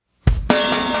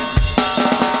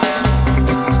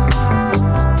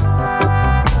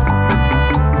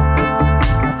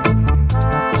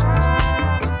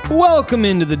Welcome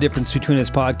into the Difference Between Us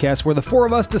podcast, where the four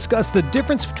of us discuss the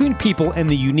difference between people and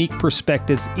the unique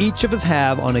perspectives each of us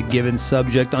have on a given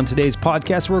subject. On today's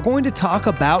podcast, we're going to talk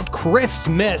about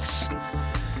Christmas.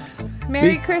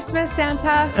 Merry Christmas,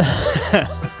 Santa.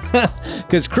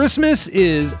 Because Christmas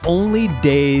is only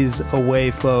days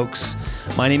away, folks.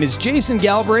 My name is Jason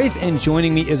Galbraith, and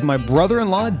joining me is my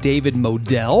brother-in-law, David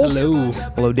Modell. Hello.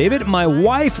 Hello, David. My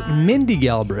wife, Mindy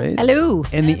Galbraith. Hello.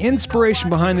 And the inspiration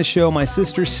behind the show, my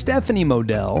sister, Stephanie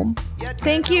Modell.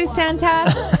 Thank you, Santa.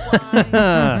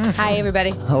 Hi,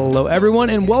 everybody. Hello, everyone,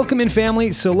 and welcome in,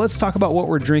 family. So let's talk about what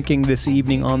we're drinking this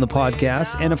evening on the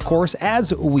podcast. And, of course,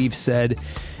 as we've said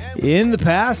in the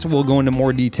past, we'll go into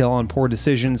more detail on poor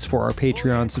decisions for our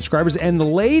Patreon subscribers. And the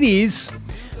ladies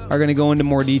are going to go into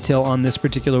more detail on this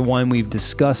particular wine. We've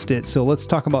discussed it. So let's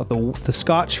talk about the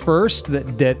Scotch first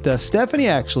that Stephanie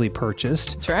actually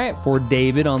purchased. That's right. For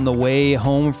David on the way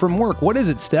home from work. What is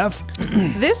it, Steph?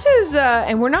 This is,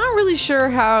 and we're not really sure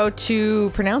how to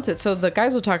pronounce it, so the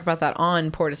guys will talk about that on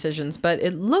Poor Decisions, but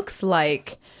it looks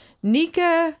like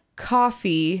Nikka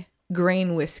Coffee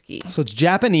Grain Whiskey. So it's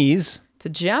Japanese. It's a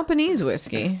Japanese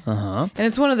whiskey. Uh-huh. And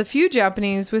it's one of the few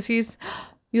Japanese whiskeys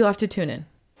you'll have to tune in.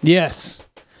 Yes.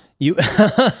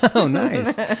 Oh,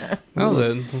 nice. That was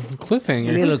a cliffhanger.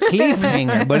 A little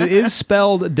cliffhanger, but it is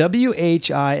spelled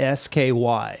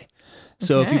W-H-I-S-K-Y.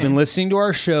 So if you've been listening to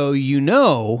our show, you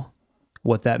know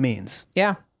what that means.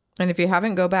 Yeah. And if you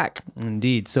haven't, go back.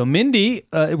 Indeed. So Mindy,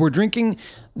 we're drinking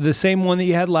the same one that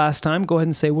you had last time. Go ahead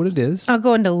and say what it is. I'll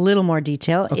go into a little more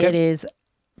detail. Okay. It is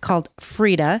called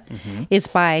Frida. Mm-hmm. It's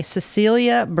by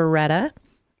Cecilia Beretta.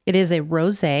 It is a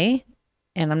rosé,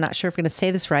 and I'm not sure if I'm going to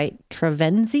say this right.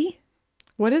 Travenzi?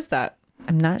 What is that?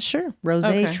 I'm not sure.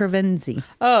 Rosé Travenzi.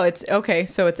 Oh, it's okay.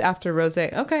 So it's after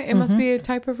rosé. Okay. It must be a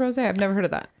type of rosé. I've never heard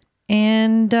of that.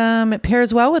 And it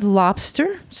pairs well with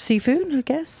lobster, seafood, I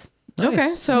guess. Nice. Okay.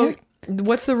 So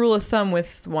what's the rule of thumb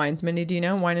with wines, Mindy? Do you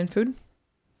know wine and food?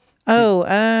 Oh, far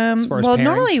as well, pairings?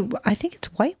 normally I think it's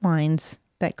white wines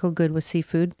that go good with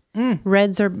seafood.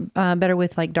 Reds are better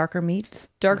with like darker meats.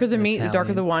 Darker the meat, the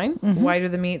darker the wine. Whiter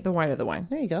the meat, the whiter the wine.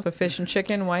 There you go. So fish and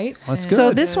chicken, white. That's and- good.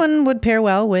 So this one would pair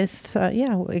well with,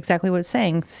 exactly what it's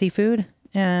saying, seafood.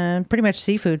 Pretty much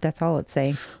seafood. That's all it's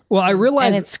saying. Well, I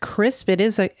realize And it's crisp. It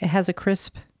has a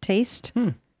crisp taste,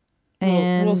 and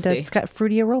We'll see. it's got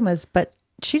fruity aromas. But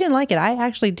she didn't like it. I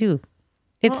actually do.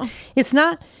 It's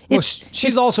not. well, It's,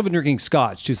 she's also been drinking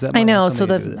Scotch too. So that might I know. have So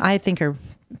something to do with it. I think her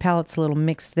palate's a little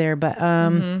mixed there. But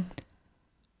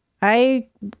I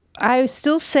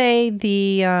still say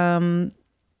the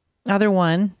other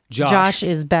one, Josh.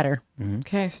 is better.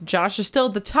 Okay, so Josh is still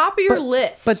at the top of your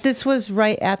list. But this was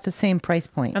right at the same price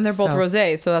point. and they're both so-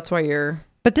 rosé, so that's why you're...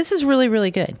 But this is really, really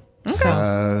good.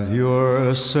 Have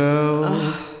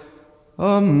yourself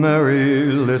a merry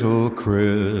little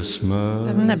Christmas.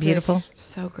 Isn't that beautiful?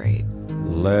 So great.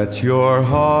 Let your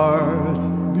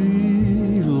heart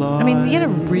be light. I mean, you gotta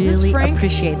really Frank?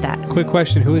 appreciate that. Quick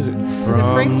question: who is it? Is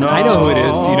it Frank? I know who it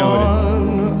is. Do you know who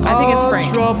it is? I think it's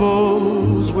Frank.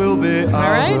 Troubles will be out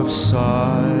right? of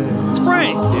sight. It's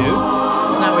Frank, dude.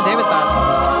 It's not what David thought.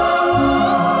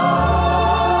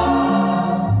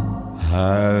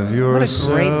 Have What a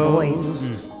yourself great voice.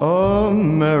 a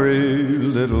merry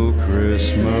little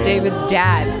Christmas. David's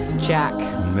dad, Jack.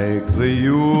 Make the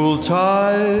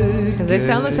Yuletide. Because they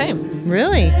sound the same.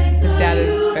 Really? His dad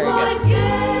is very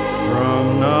good.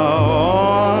 From now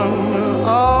on,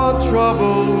 our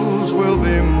troubles will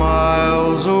be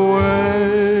miles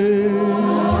away.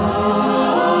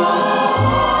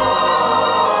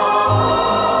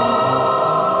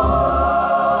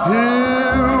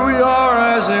 Here we are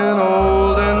as in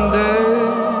olden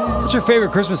days. What's your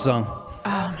favorite Christmas song?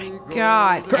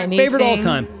 God. Favorite all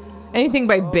time? Anything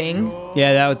by Bing.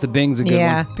 Yeah, that's a Bing's a good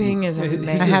Yeah. one. Bing is amazing.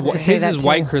 I have to say his that is too.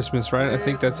 White Christmas, right? I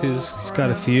think that's his He's got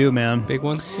a few, man. big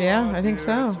one. Yeah, I think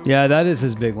so. Yeah, that is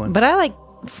his big one. But I like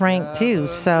Frank too,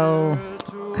 so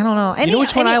I don't know. know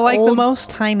which one I like the most?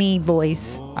 Timey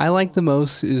voice. I like the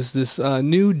most is this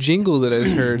new jingle that I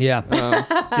heard. Yeah.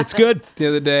 It's good. The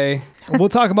other day. We'll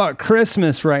talk about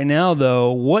Christmas right now,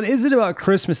 though. What is it about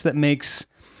Christmas that makes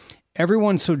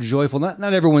everyone so joyful? Not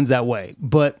everyone's that way,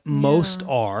 but most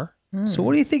are. So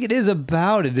what do you think it is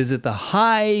about it? Is it the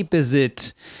hype? Is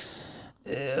it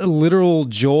literal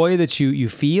joy that you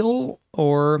feel?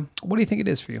 Or what do you think it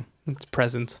is for you? It's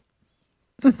presents.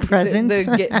 Presents.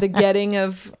 The getting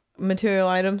of material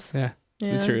items. Yeah. It's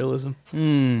Yeah. materialism.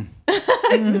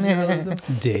 It's materialism.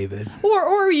 David.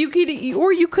 Or you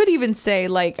could even say,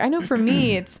 like, I know for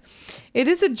me it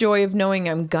is a joy of knowing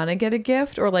I'm gonna get a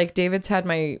gift, or like David's had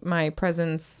my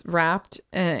presents wrapped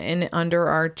in under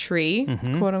our tree,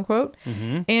 quote unquote,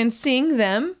 and seeing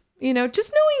them,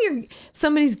 just knowing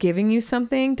somebody's giving you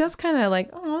something does kind of like,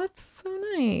 oh, that's so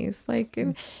nice. Like,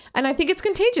 and I think it's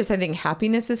contagious. I think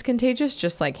happiness is contagious,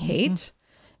 just like hate.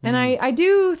 And I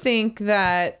do think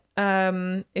that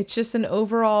it's just an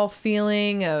overall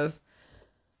feeling of,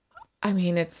 I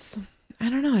mean, I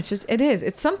don't know.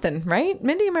 It's something, right?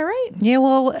 Mindy, am I right? Yeah,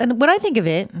 well, and when I think of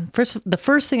it, the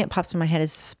first thing that pops in my head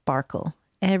is sparkle.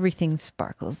 Everything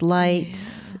sparkles.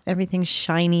 Lights, everything's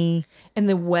shiny. And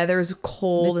the weather's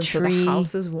cold, The and so tree. the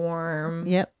house is warm.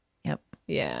 Yep.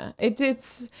 Yeah.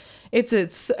 It's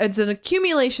an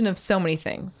accumulation of so many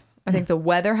things. I think the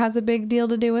weather has a big deal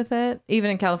to do with it, even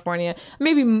in California.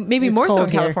 Maybe It's more so cold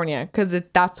in here. California, because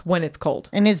that's when it's cold.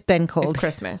 And it's been It's cold.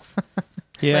 Christmas.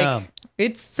 Yeah. Like,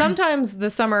 it's sometimes the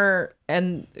summer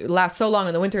and lasts so long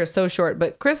and the winter is so short,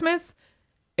 but Christmas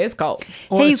is cold.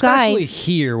 Well, Hey, you especially guys.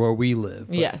 here where we live.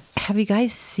 but- Yes. Have you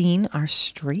guys seen our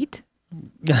street?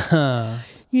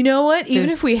 You know what? Even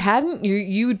if we hadn't,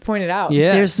 you would point it out.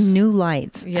 Yes. There's new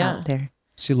lights Yeah. out there.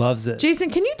 She loves it. Jason,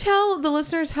 can you tell the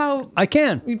listeners how? I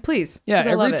can. Please. Yeah, 'cause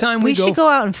I love every it. time We we go. should go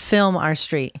out and film our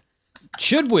street.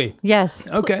 Should we? Yes.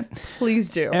 Okay.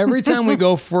 Please do. Every time we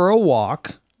go for a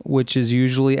walk, which is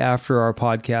usually after our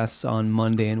podcasts on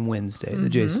Monday and Wednesday, the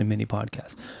Jason and Mindy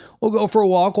podcast, we'll go for a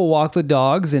walk. We'll walk the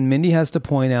dogs, and Mindy has to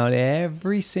point out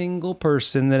every single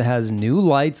person that has new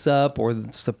lights up, or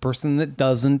it's the person that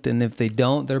doesn't. And if they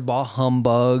don't, they're bah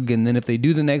humbug. And then if they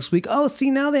do the next week, oh,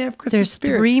 see, now they have Christmas There's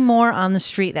spirit. 3 more on the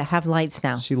street that have lights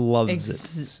now. She loves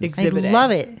it. I Exhibit A. love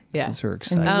it. Yeah. This is her I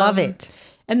excitement. love it.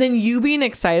 And then you being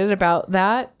excited about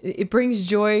that, it brings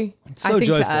joy, so I think,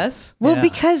 joyful. to us. Well, Yeah,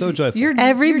 because so joyful. You're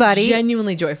Everybody-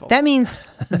 genuinely joyful. that means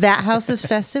that house is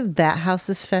festive, that house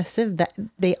is festive, that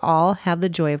they all have the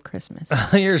joy of Christmas.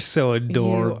 You're so You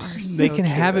adorbs. are so They can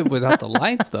have cute. it without the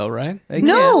lights, though, right? They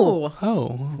No. can't. Oh,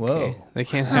 okay. Whoa. They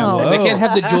can't have Oh. they can't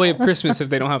have the joy of Christmas if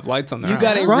they don't have lights on their You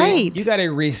got house. a Right. you got a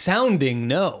resounding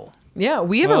no. Yeah,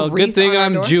 we have Well, a wreath good thing on our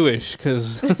I'm door. Jewish,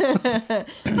 because Are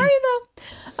you though?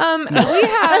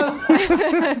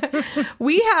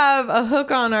 We have a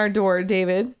hook on our door,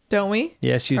 David, don't we?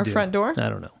 Yes, you Our do. front door? I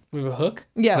don't know. we have a hook.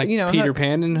 Yeah, like Peter hook.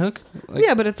 Pan and hook. Like,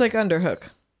 Yeah, but it's like under hook.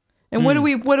 And what do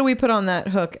we put on that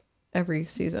hook every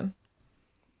season?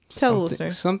 Tell the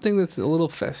listeners. something that's a little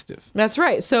festive. That's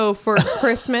right. So for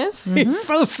Christmas, It's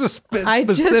so I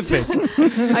just- specific.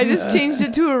 I just changed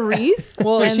it to a wreath.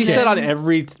 Well, And she said then- on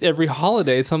every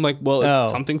holiday, so I'm like, well, it's Oh.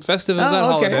 something festive of Oh, that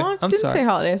okay. holiday. Well, I I'm didn't sorry. say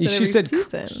holiday. I said She every said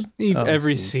season.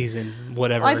 Every season. season,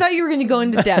 whatever. I thought you were going to go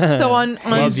into depth. So on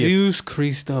Jesus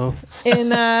Christo.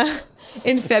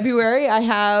 in February, I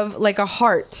have like a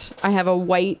heart. I have a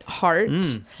white heart.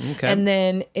 okay. And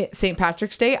then St.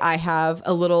 Patrick's Day, I have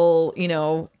a little,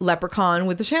 leprechaun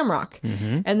with a shamrock.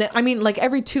 And then, I mean, like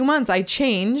every 2 months, I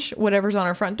change whatever's on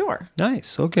our front door.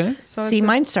 Nice. Okay. So See, it's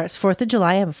mine starts 4th of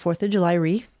July. I have a 4th of July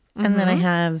wreath. And then I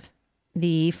have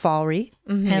the fall wreath.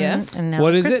 And, yes. and now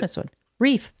What the is it? Christmas one.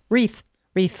 Wreath.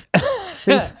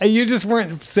 You just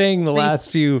weren't saying the last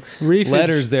few Reefage.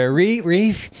 letters there. Reef.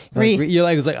 Reef. You're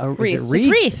like, it was like, Reef. is it It's reef?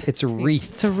 wreath. It's a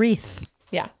wreath, It's a wreath.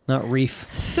 yeah. not reef.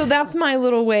 So that's my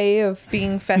little way of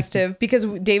being festive because,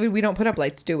 David, we don't put up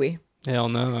lights, do we? Hell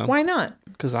no. Why not?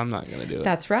 Because I'm not going to do it.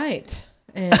 That's right.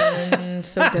 And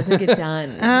so it doesn't get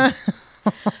done.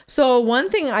 So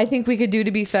one thing I think we could do to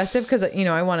be festive, because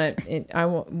I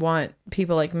want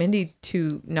people like Mindy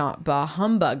to not bah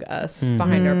humbug us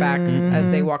behind our backs as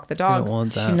they walk the I don't dogs.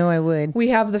 want that. You know I would. We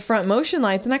have the front motion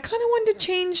lights, and I kind of wanted to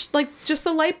change like just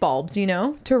the light bulbs,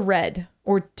 to red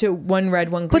or to one red,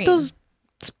 one green. Put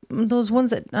those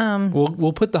ones that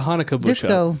We'll put the Hanukkah bush up.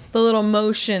 disco. the little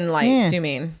motion lights. Yeah. You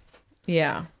mean?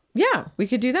 Yeah, we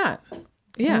could do that.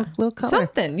 Yeah, Little color.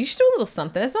 something. You should do a little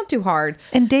something. It's not too hard.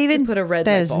 And David, To put a red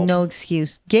that light is bulb. no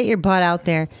excuse. Get your butt out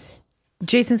there.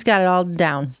 Jason's got it all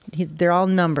down. They're all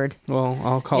numbered. Well,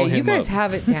 I'll call Yeah, him you guys up.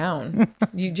 have it down.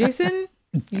 Jason,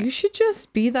 you should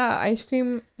just be the ice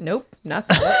cream. Nope, not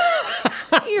so.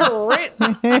 You're right.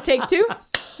 Take 2.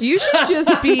 You should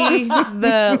just be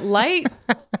the light.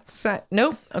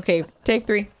 Nope. Okay, take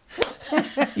 3.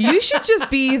 You should just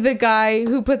be the guy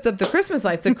who puts up the Christmas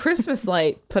lights. The Christmas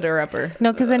light putter-upper.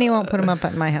 No, because then he won't put them up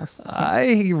at my house.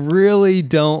 I really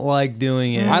don't like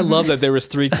doing it. I love that there was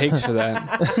 3 takes for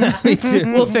that. Me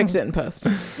too. We'll fix it in post.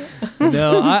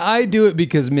 No, I do it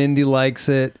because Mindy likes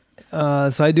it.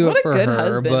 So I do What it a for good her.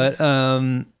 husband.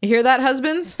 But You hear that,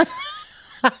 husbands?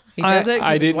 He does it 'cause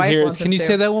I his didn't wife hear it. wants him Can you to.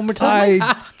 say that one more time?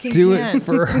 I fucking do can't. it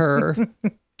for her.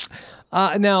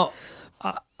 Now,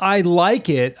 I like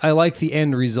it. I like the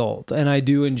end result, and I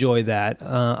do enjoy that.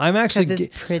 I'm actually. 'Cause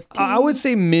it's pretty. I would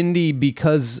say Mindy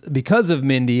because of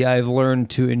Mindy, I've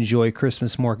learned to enjoy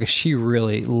Christmas more because she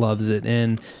really loves it,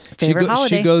 and Favorite she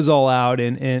holiday. goes all out.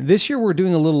 And this year we're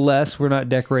doing a little less. We're not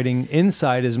decorating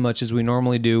inside as much as we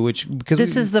normally do, because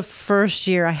This is the first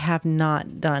year I have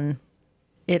not done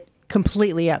it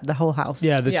completely up the whole house.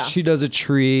 Yeah, Yeah. she does a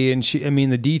tree, and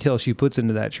the detail she puts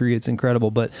into that tree, it's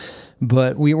incredible. But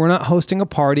we're not hosting a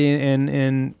party,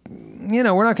 and we're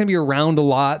not going to be around a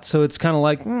lot, so it's kind of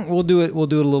like we'll do it a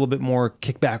little bit more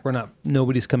kickback.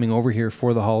 Nobody's coming over here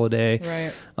for the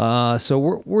holiday, Right.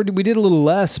 so we did a little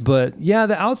less, but yeah,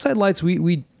 the outside lights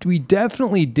we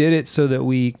definitely did it so that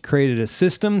we created a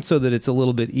system so that it's a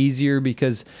little bit easier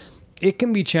because it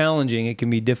can be challenging, it can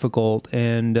be difficult,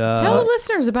 and Tell the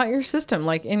listeners about your system.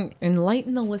 Like,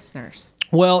 enlighten the listeners.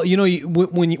 well,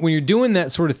 when you're doing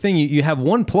that sort of thing, you have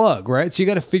one plug, right? So you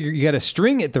got to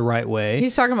string it the right way.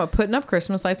 He's talking about putting up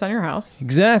Christmas lights on your house.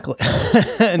 Exactly.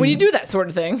 When you do that sort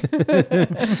of thing.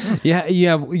 Yeah,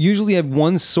 you usually have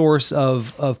one source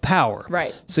of power.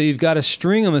 Right. So you've got to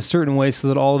string them a certain way so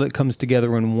that all of it comes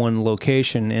together in one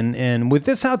location. And with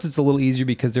this house, it's a little easier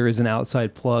because there is an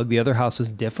outside plug. The other house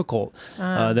was difficult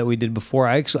that we did before.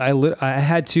 I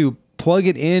had to plug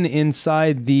it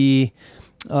inside the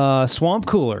swamp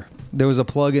cooler. There was a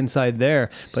plug inside there,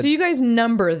 but So you guys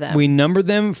number them. we numbered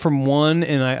them from one,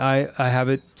 and I have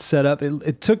it set up.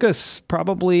 It took us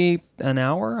probably an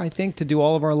hour, I think, to do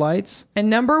all of our lights. and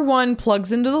number 1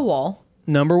 plugs into the wall.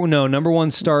 Number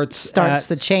one starts at-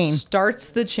 the chain. Starts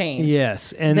the chain.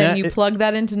 Yes, and Then that, you plug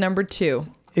that into number 2.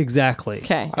 exactly.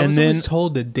 Okay. I was and then always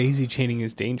told that daisy chaining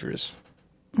is dangerous.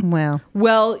 Well,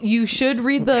 Well, you should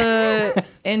read the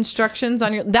instructions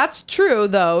on your. That's true,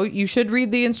 though. You should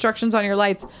read the instructions on your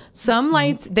lights. Some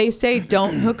lights, they say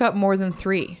don't hook up more than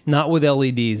 3. not with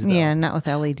LEDs. Though. yeah, not with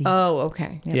LEDs. Oh,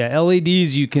 okay. Yeah,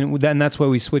 LEDs you can, and that's why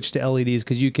we switched to LEDs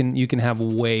because you can have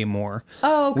way more.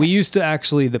 Oh, okay. We used to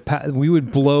actually we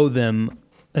would blow them,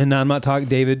 and I'm not talking.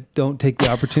 David, don't take the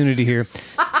opportunity here.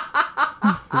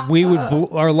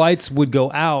 Our lights would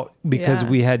go out because Yeah.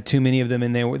 we had too many of them,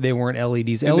 and they weren't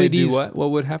LEDs. And they do LEDs what?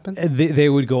 What would happen? they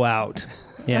would go out.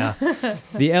 Yeah,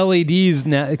 the LEDs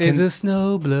now Is a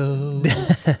snow blow.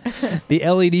 the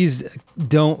LEDs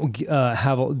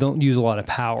don't use a lot of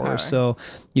power, so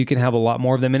you can have a lot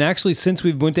more of them. And actually, since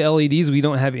we've went to LEDs, we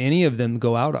don't have any of them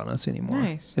go out on us anymore.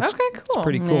 Nice. It's, Okay, cool. It's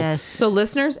pretty cool. Yes. So,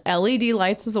 listeners, LED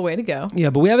lights is the way to go.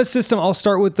 Yeah, but we have a system. I'll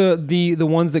start with the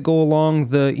ones that go along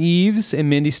the eaves,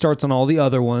 and Mindy starts on all the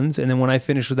other ones. And then when I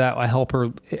finish with that, I help her.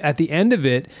 At the end of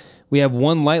it, we have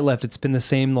one light left. It's been the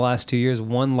same the last 2 years.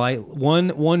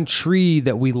 One tree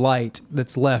that we light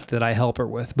that's left that I help her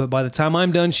with. But by the time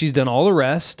I'm done, she's done all the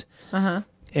rest.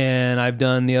 And I've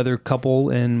done the other couple,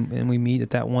 and we meet at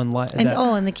that one light. And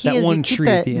the key that is one you keep tree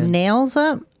at the the end. nails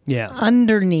up Yeah,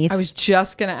 underneath I was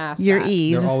just going to ask your that.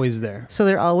 eaves. they're always there. So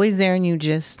they're always there, and you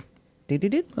just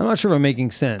do. I'm not sure if I'm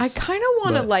making sense. I kind of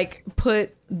want to but- like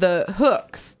put the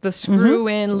hooks, the screw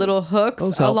in little hooks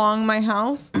Those help. along my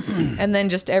house. And then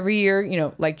just every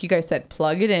year, like you guys said,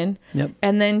 plug it in. Yep.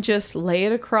 And then just lay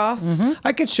it across.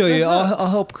 I could show you. I'll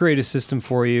hooks. help create a system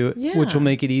for you, Yeah. which will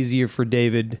make it easier for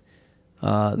David.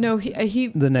 No, he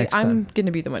The next I'm time. going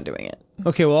to be the one doing it.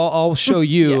 Okay, well, I'll show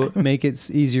you, Yeah. make it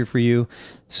easier for you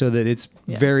so that it's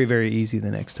very, very easy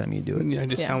the next time you do it. I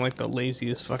just Yeah. sound like the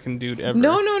laziest fucking dude ever.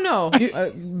 No.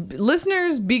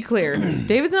 Listeners, be clear.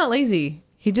 David's not lazy.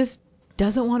 He just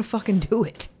doesn't want to fucking do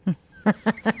it.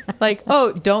 Like,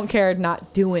 oh, don't care,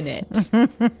 not doing it.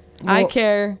 I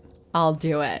care, I'll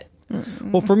do it.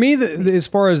 Well, for me, as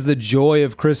far as the joy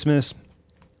of Christmas,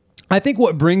 I think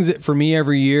what brings it for me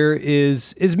every year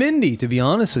is Mindy, to be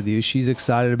honest with you. She's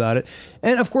excited about it.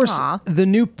 And of course, Aw. the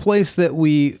new place that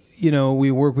we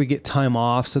work, we get time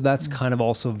off. So that's kind of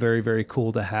also very, very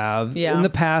cool to have. Yeah. In the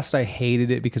past, I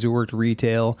hated it because we worked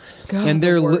retail God, and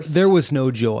the worst. there was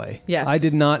no joy. Yes. I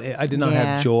did not Yeah.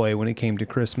 have joy when it came to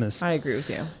Christmas. I agree with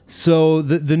you. So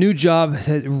the new job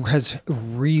has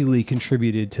really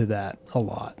contributed to that a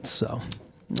lot. So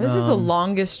This is the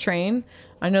longest train.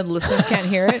 I know the listeners can't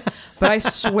hear it, but I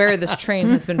swear this train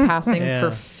has been passing Yeah.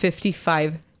 for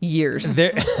 55 years.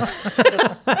 there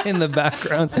in the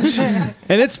background,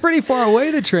 and it's pretty far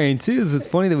away, the train too, so it's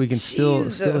funny that we can still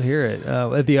Jesus. hear it.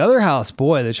 At the other house,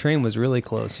 boy, the train was really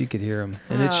close. You could hear him,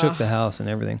 and it shook the house and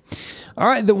everything. All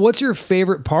right, what's your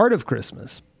favorite part of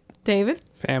Christmas? David?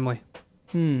 Family.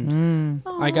 Oh,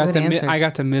 I got Good to answer. I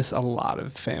got to miss a lot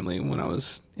of family when I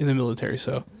was in the military.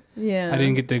 So Yeah. I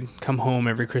didn't get to come home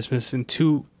every Christmas, and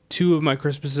two of my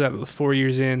Christmases out of the 4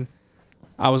 years in,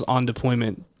 I was on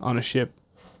deployment on a ship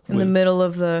in the with- middle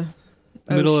of the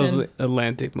middle of ocean. the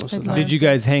Atlantic most of the time. Atlantic. Did you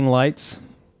guys hang lights?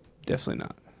 Definitely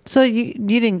not. So you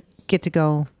didn't get to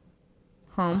go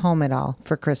Home. home at all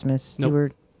for Christmas. Nope. You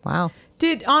were wow.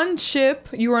 Did on ship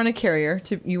you were on a carrier?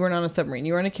 You weren't on a submarine.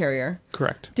 You were on a carrier.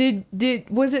 Correct.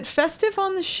 Was it festive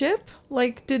on the ship?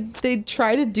 Like, did they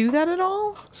try to do that at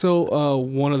all? So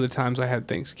one of the times I had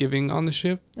Thanksgiving on the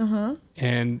ship,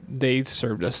 and they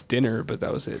served us dinner, but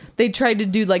that was it. They tried to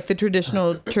do like the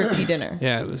traditional turkey dinner.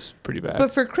 Yeah, it was pretty bad.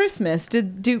 But for Christmas,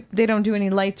 they don't do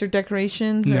any lights or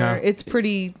decorations, or No. it's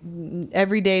pretty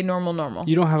everyday, normal.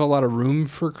 You don't have a lot of room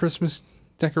for Christmas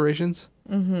decorations.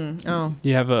 Oh,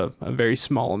 You have a very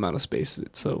small amount of space,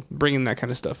 so bringing that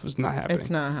kind of stuff was not happening. it's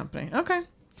not happening. Okay.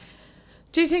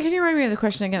 Jason, can you remind me of the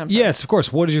question again? I'm sorry. Yes, of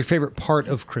course. What is your favorite part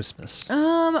of Christmas?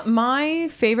 My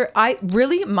favorite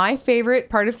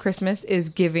part of Christmas is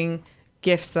giving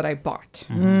gifts that I bought.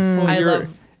 Well, I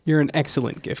love. You're an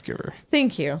excellent gift giver.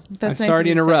 Thank you. That's I'm nice sorry of to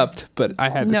you say. interrupt, but I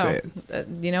had to No, say it.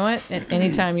 you know what?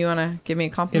 Anytime you want to give me a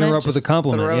compliment, Interrupt with just a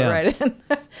compliment, throw it yeah. right in.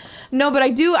 No, but I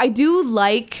do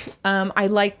like. I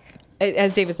like,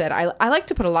 as David said, I like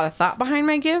to put a lot of thought behind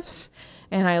my gifts,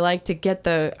 and I like to get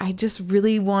I just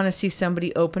really want to see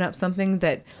somebody open up something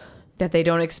that they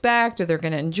don't expect, or they're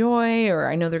going to enjoy, or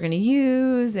I know they're going to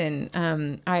use.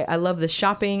 And I love the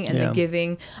shopping and Yeah. the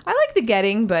giving. I like the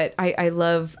getting, but I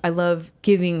love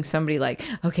giving somebody like,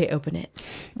 okay, open it.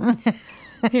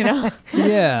 You know,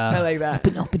 Yeah. I like that.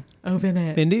 Open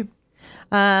it. Mindy?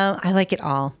 I like it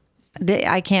all.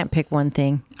 I can't pick one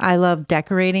thing. I love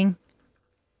decorating.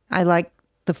 I like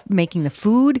making the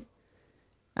food.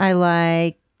 I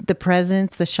like the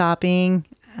presents, the shopping.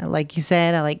 Like you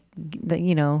said, I like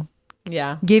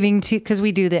Yeah. giving to, because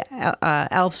we do the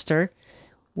Elfster,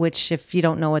 which if you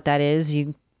don't know what that is,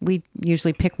 we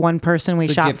usually pick one person we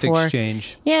It's a shop gift for.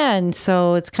 exchange. Yeah, and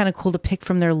so it's kind of cool to pick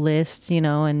from their list,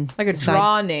 and Like a decide-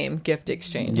 draw name gift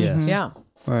exchange. Yes. Yeah.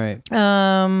 All right.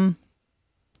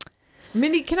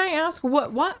 Mindy, can I ask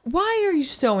why are you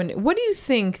so what do you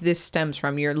think this stems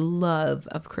from, your love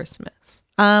of Christmas?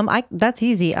 That's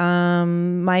easy.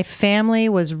 My family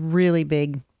was really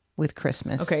big with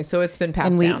Christmas. Okay, so it's been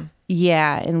passed and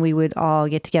down. and we would all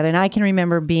get together. And I can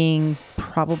remember being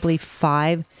probably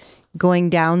 5, going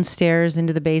downstairs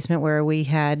into the basement where we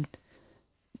had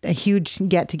a huge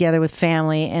get together with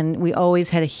family, and we always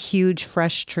had a huge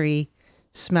fresh tree,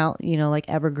 smell, like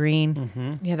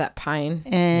evergreen. Yeah, that pine.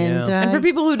 And Yeah. And for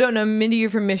people who don't know, Mindy, you're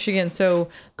from Michigan, so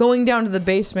going down to the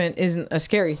basement isn't a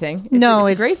scary thing. It's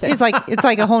a great thing. It's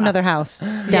like a whole nother house.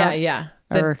 yeah.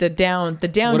 or- The down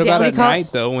What down about at house. night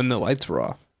though, when the lights were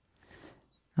off?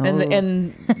 And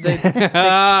the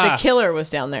killer was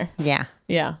down there. Yeah,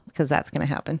 Yeah. because that's gonna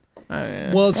happen.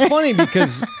 Well, it's funny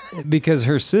because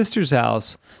her sister's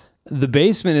house, the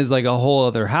basement is like a whole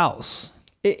other house.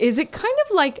 Is it kind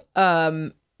of like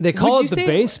They call Would it you the say-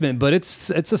 basement, but it's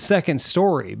a second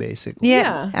story basically.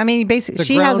 Yeah, Yeah. I mean, basically, It's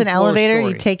a she has ground an floor elevator.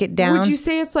 story. You take it down. would you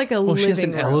say it's like a Oh, living she has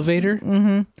an room? elevator?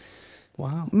 Mm-hmm.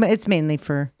 Wow. It's mainly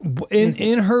for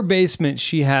In her basement,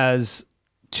 she has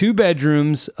 2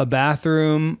 bedrooms, a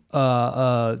bathroom.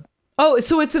 Oh,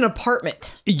 so it's an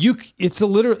apartment. It's a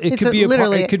literal. It It's could a- be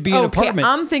literally- it could be an Okay, apartment.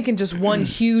 I'm thinking just one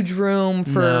huge room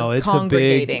for No, it's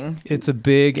congregating. It's a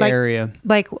big Like- area.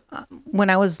 like when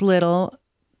I was little,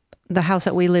 the house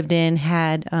that we lived in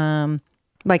had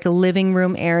like a living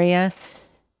room area.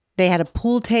 They had a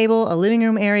pool table, a living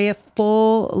room area,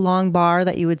 full long bar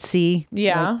that you would see.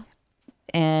 Yeah.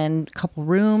 And a couple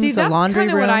rooms, See, a that's laundry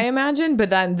kind of room. what I imagined, but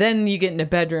then you get into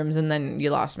bedrooms and then you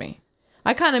lost me.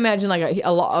 I kind of imagine like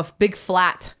a big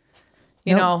flat,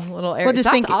 you Nope. know, little area. Well, just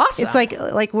That's think awesome. it's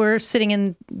like we're sitting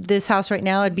in this house right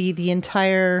now. It'd be the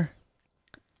entire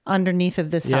underneath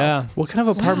of this Yeah. house. What kind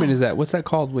of apartment is that? What's that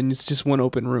called when it's just one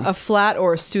open room? a flat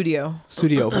or a studio.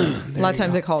 Studio. A lot of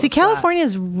times they call it See, a flat. California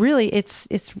is really it's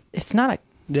not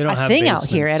They don't a have thing out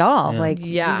here basements. at all. Yeah. Like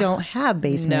Yeah. we don't have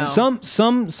basements. No.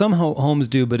 Some homes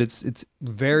do, but it's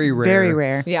very rare. Very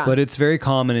rare. Yeah. But it's very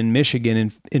common in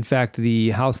Michigan. In fact, the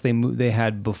house they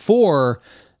had before,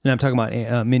 and I'm talking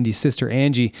about Mindy's sister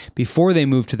Angie, before they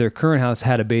moved to their current house,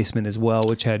 had a basement as well,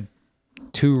 which had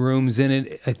 2 rooms in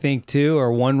it, I think, too,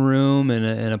 or 1 room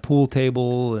and a pool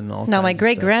table and all. Now, my kinds of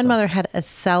great stuff, so. grandmother had a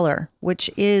cellar, which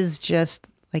is just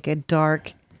like a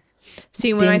dark.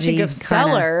 See, when I think dingy of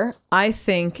cellar, I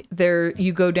think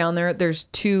you go down there. There's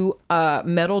 2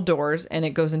 metal doors, and it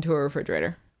goes into a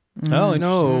refrigerator. Oh, interesting.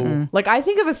 No. Like I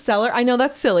think of a cellar. I know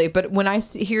that's silly, but when I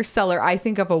hear cellar, I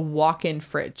think of a walk-in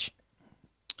fridge.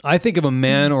 I think of a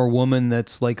man or woman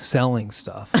that's like selling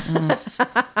stuff.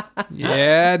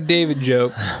 Yeah, David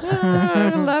joke. I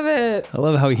love it. I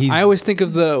love how he's. I always think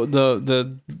of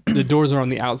the doors are on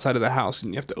the outside of the house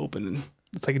and you have to open and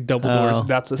it's like double doors.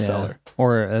 That's a cellar.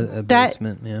 Or a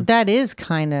basement. Yeah. That is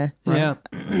kind of Yeah.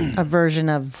 a version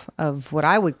of what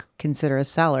I would consider a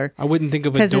cellar. I wouldn't think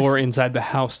of a 'Cause door it's- inside the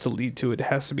house to lead to it. It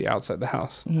has to be outside the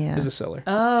house. Yeah. As a cellar.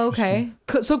 Oh, okay.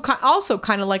 So also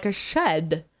kind of like a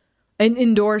shed, an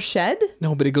indoor shed.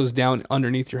 No, but it goes down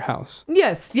underneath your house.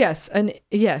 Yes, and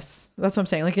yes, that's what I'm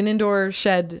saying. Like an indoor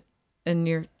shed in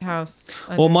your house.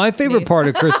 Well, my favorite underneath. part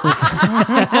of Christmas.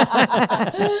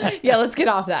 Yeah, let's get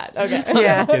off that. Okay.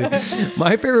 Just kidding.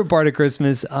 My favorite part of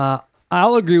Christmas,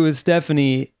 I'll agree with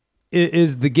Stephanie,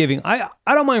 is the giving. I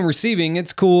don't mind receiving.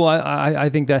 It's cool. I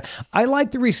think that I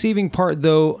like the receiving part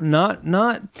though. Not.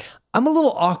 I'm a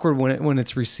little awkward when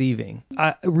it's receiving.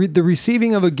 The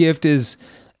receiving of a gift is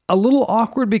a little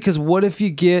awkward because what if you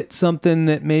get something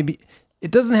that maybe. It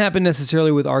doesn't happen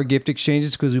necessarily with our gift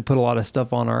exchanges because we put a lot of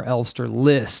stuff on our Elster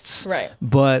lists. Right.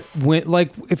 But when,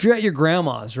 like, if you're at your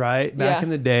grandma's, right, back Yeah. in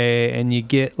the day, and you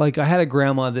get, like, I had a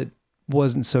grandma that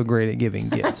wasn't so great at giving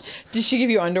gifts. Did she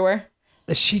give you underwear?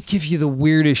 She'd give you the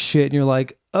weirdest shit, and you're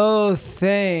like, oh,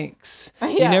 thanks. You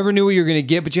Yeah. never knew what you were going to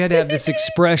get, but you had to have this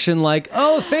expression like,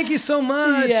 oh, thank you so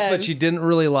much. Yes. But you didn't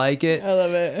really like it. I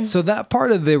love it. So that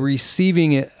part of the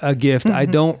receiving a gift, I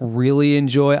don't really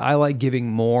enjoy. I like giving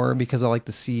more because I like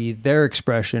to see their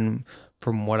expression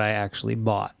from what I actually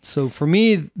bought. So for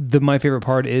me, my favorite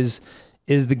part is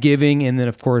the giving, and then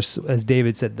of course, as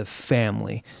David said, the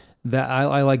family. That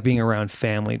I like being around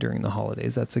family during the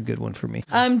holidays. That's a good one for me.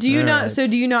 Do you All not? right. So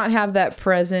do you not have that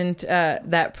present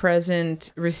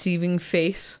receiving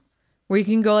face where you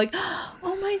can go like,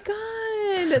 oh my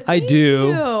god, I thank do.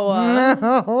 you."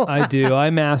 I do. I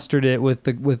mastered it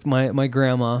with my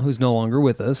grandma, who's no longer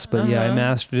with us, but yeah, I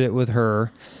mastered it with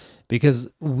her because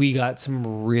we got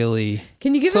some really.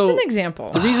 Can you give So, us an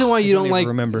example? The reason why you don't don't even like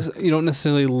remember. you don't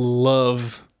necessarily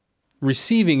love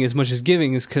receiving as much as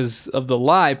giving is because of the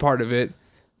lie part of it,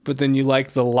 but then you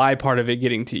like the lie part of it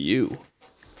getting to you.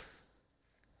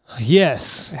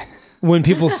 Yes. When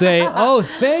people say, "Oh,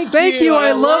 thank you,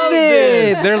 I love it."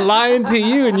 this." They're lying to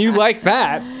you, and you like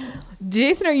that.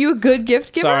 Jason, are you a good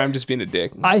gift giver? Sorry, I'm just being a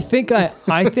dick. I think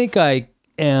I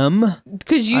am.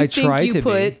 Because you I think try you to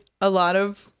put be. a lot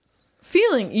of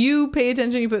feeling. You pay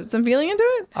attention. You put some feeling into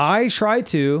it. I try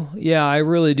to. Yeah, I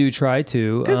really do try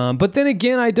to. But then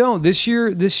again, I don't. This year,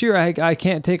 I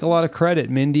can't take a lot of credit.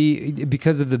 Mindy,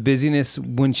 because of the busyness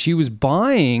when she was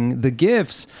buying the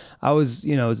gifts, I was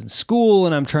in school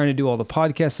and I'm trying to do all the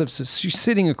podcast stuff. So she's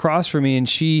sitting across from me and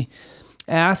she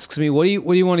asks me, "What do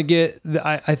you want to get?"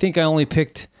 I think I only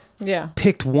picked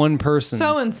one person.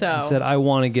 So-and-so. And said, "I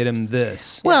want to get him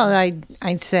this." Well,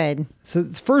 I said So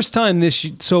it's the first time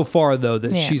so far though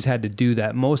that Yeah. she's had to do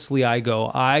that. Mostly I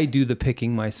do the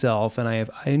picking myself, and I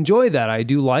enjoy that. I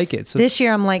do like it. So this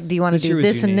year I'm like, do you want This to year do was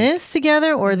this and unique. this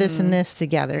together or this and this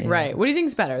together? Right. What do you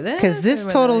think's better? Because this or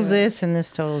totals that? this and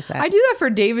this totals that. I do that for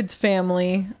David's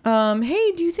family.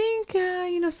 Hey, do you think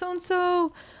so and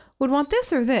so would want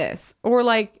this or this? Or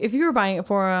like if you were buying it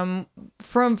for him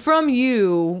from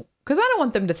you, because I don't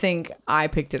want them to think I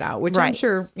picked it out. Which I'm Right.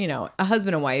 sure a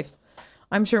husband and wife.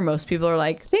 I'm sure most people are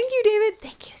like, "Thank you, David.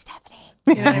 Thank you, Stephanie."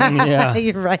 You know what I mean? yeah.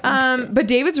 You're right. But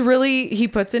David's he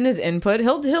puts in his input.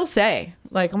 He'll say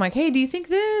like, I'm like, "Hey, do you think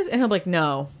this?" And he'll be like,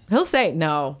 "No." He'll say,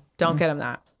 "No, don't get him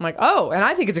that." I'm like, "Oh," and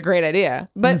I think it's a great idea,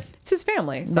 but it's his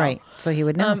family, so. right. So he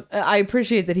would know. I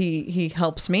appreciate that he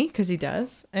helps me because he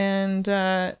does, and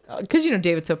because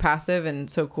David's so passive and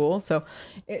so cool. So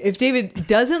if David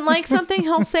doesn't like something,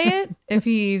 he'll say it. If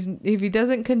he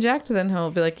doesn't conject, then he'll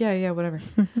be like, yeah, whatever.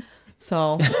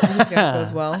 So I think that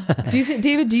goes well. Do you think,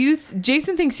 David?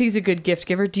 Jason thinks he's a good gift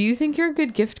giver. Do you think you're a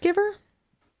good gift giver?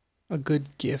 A good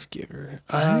gift giver.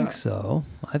 I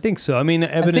think so. I mean,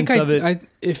 evidence of it.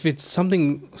 If it's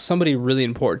somebody really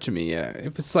important to me, yeah.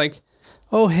 If it's like,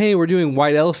 oh hey, we're doing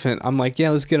white elephant, I'm like, yeah,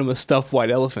 let's get him a stuffed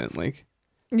white elephant. Like,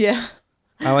 Yeah.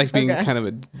 I like being Okay. kind of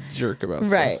a jerk about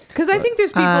stuff. Right. Because I think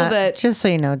there's people that just so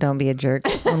you know, don't be a jerk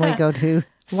when we go to.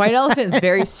 white elephant is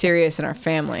very serious in our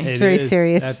family. It very is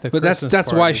serious. at the But that's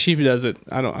Christmas why parties. she does it.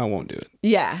 I won't do it.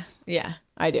 Yeah,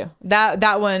 I do.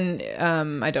 That one,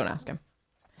 I don't ask him.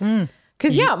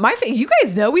 Because you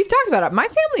guys know we've talked about it. My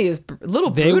family is a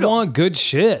little They brutal want good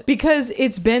shit. because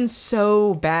it's been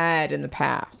so bad in the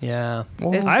past. Yeah.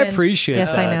 It's I been appreciate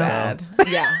Yes, that. I know. Bad.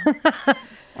 Yeah.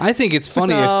 I think it's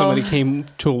funny if So- somebody came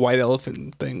to a white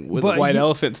elephant thing with But a white you-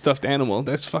 elephant stuffed animal.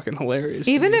 That's fucking hilarious.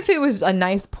 to Even me. if it was a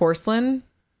nice porcelain,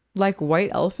 like white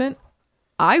elephant,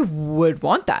 I would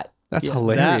want that. That's That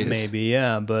hilarious. maybe,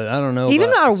 yeah, but I don't know. Even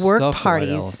about our work stuffed white parties.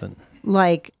 elephant.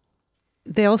 Like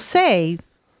they'll say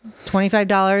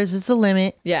 $25 is the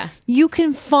limit. Yeah. You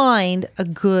can find a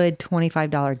good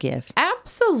 $25 gift.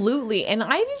 Absolutely. And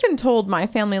I've even told my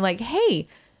family, like, hey,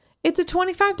 it's a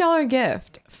 $25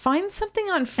 gift. Find something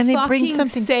on And they bring fucking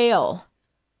something- sale.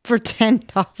 For $10.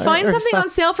 Find or something on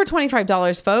sale for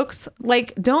 $25, folks.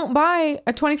 Like, don't buy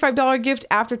a $25 gift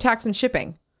after tax and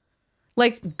shipping.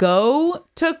 Like, go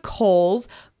to Kohl's,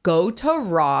 go to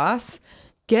Ross,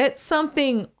 get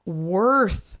something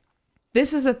worth,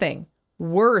 this is the thing,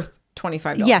 worth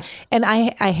 $25. Yeah. And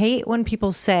I hate when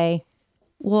people say,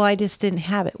 well, I just didn't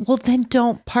have it. Well, then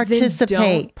don't Then participate.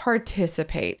 don't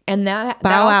participate, and that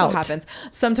Bow also out. happens.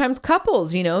 Sometimes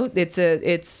couples, it's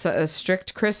a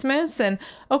strict Christmas, and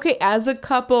okay, as a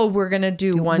couple, we're gonna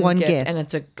do one gift, and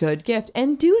it's a good gift,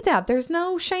 and do that. There's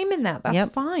no shame in that. That's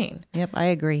Yep. fine. Yep, I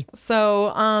agree.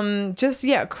 So, just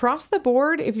across the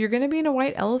board, if you're gonna be in a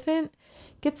white elephant,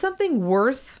 get something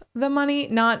worth the money,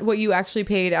 not what you actually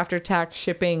paid after tax,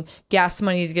 shipping, gas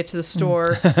money to get to the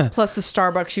store, plus the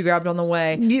Starbucks you grabbed on the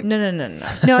way. No.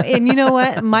 No, and you know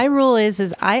what? My rule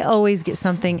is I always get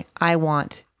something I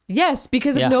want. Yes,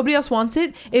 because Yeah. if nobody else wants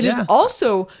it, it is Yeah.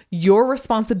 also your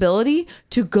responsibility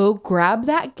to go grab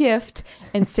that gift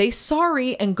and say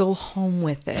sorry and go home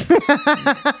with it.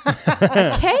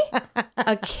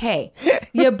 Okay.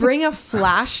 You bring a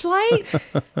flashlight,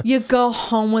 you go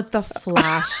home with the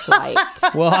flashlight.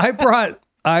 Well, I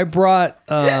brought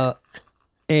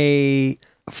a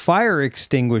fire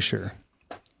extinguisher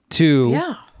to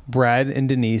Yeah. Brad and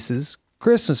Denise's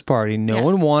Christmas party. No Yes.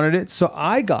 one wanted it, so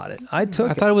I got it. I took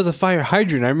I it. thought it was a fire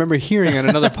hydrant. I remember hearing on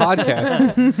another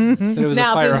podcast that it was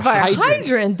Now, a if it was a fire hydrant.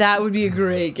 hydrant, that would be a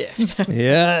great gift.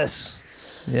 Yes.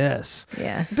 Yeah.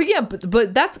 But yeah,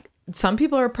 but that's some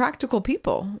people are practical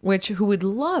people, who would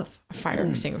love a fire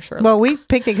extinguisher. Well, we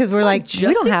picked it because we're like, just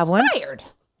we don't have one. inspired.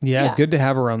 Yeah, Yeah. good to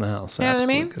have around the house. You know what I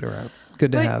Absolutely mean?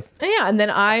 Good to But, have. yeah, and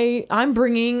then I'm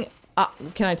bringing.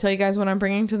 Can I tell you guys what I'm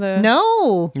bringing to the?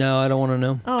 No. No, I don't want to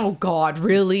know. Oh God,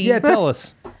 really? Yeah, tell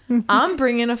us. I'm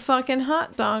bringing a fucking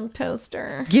hot dog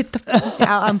toaster. Get the fuck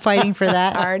out. I'm fighting for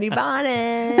that. I already bought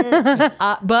it.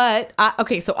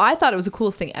 Okay, so I thought it was the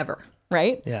coolest thing ever.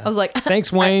 Right? Yeah. I was like,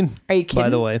 Thanks, Wayne. Are you kidding? By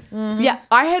the way, Yeah,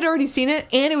 I had already seen it,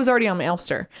 and it was already on my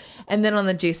Elfster. And then on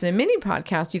the Jason and Minnie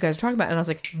podcast, you guys were talking about it, and I was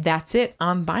like, that's it.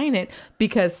 I'm buying it.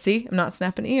 Because, see, I'm not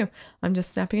snapping at you. I'm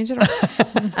just snapping in general.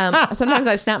 Sometimes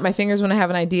I snap my fingers when I have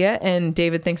an idea, and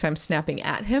David thinks I'm snapping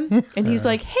at him. And he's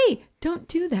like, hey, don't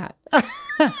do that.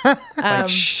 like,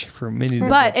 shh, for a minute.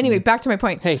 But anyway, back to my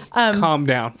point. Hey, calm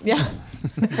down. Yeah.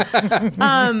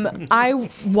 I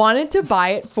wanted to buy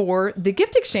it for the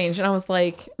gift exchange, and I was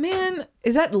like, man,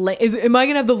 am I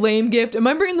gonna have the lame gift? Am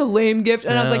I bringing the lame gift?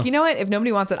 And I was No. like, you know what? If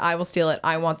nobody wants it, I will steal it.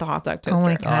 I want the hot dog Oh toaster.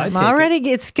 my I'd God. take I'm already,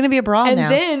 it's going to be a brawl And now.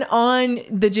 then on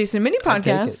the Jason and Minnie I'd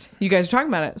take podcast, you guys are talking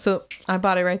about it. So I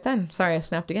bought it right then. Sorry, I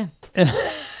snapped again. I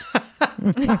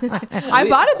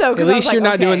bought it though. At 'cause I was least like, you're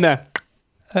not okay. doing that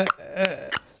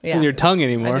Yeah. with your tongue I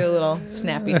anymore. do a little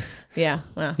snappy. Yeah.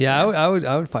 Well. Yeah, I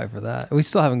would fight for that. We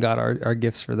still haven't got our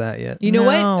gifts for that yet. You know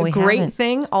No, what? we A great haven't.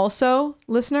 thing also,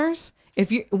 listeners,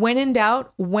 if you when in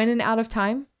doubt, when and out of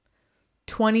time,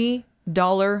 $20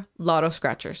 lotto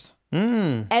scratchers.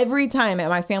 Every time at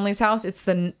my family's house, it's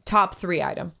the top 3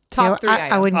 item. Top 3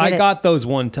 items. I wouldn't get I it. got those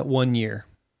one year.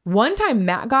 One time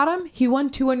Matt got them. He won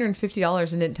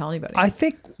 $250 and didn't tell anybody. I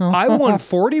think I won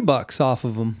 $40 off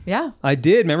of them. yeah. I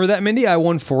did. Remember that, Mindy? I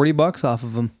won $40 off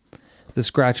of them. The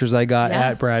scratchers I got Yeah.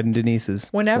 at Brad and Denise's.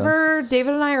 Whenever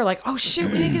David and I are like, oh shit,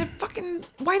 we need to get a fucking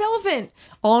white elephant.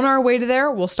 On our way to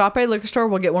there, we'll stop by a liquor store.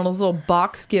 We'll get one of those little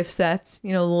box gift sets, a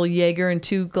little Jaeger and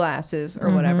 2 glasses or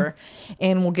whatever.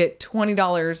 And we'll get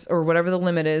 $20 or whatever the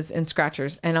limit is in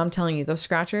scratchers. And I'm telling you, those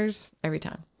scratchers, every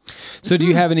time. So, do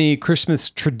you have any Christmas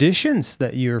traditions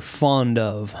that you're fond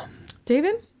of?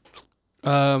 David?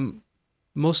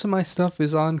 Most of my stuff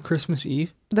is on Christmas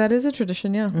Eve. That is a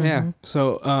tradition, yeah. Yeah.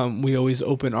 So we always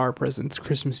open our presents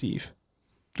Christmas Eve.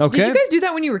 Okay. Did you guys do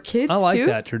that when you were kids I like too?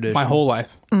 that tradition. My whole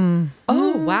life.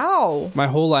 Oh, wow. My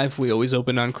whole life, we always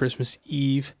open on Christmas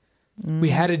Eve. We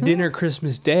had a dinner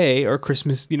Christmas Day or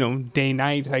Christmas, day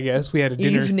night, I guess. We had a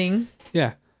dinner. Evening.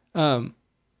 Yeah.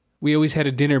 We always had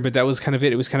a dinner, but that was kind of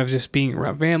it. It was kind of just being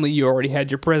around family. You already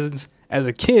had your presents. As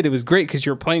a kid, it was great because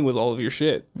you were playing with all of your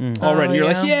shit already. Oh,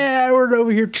 You're yeah. like, yeah, we're over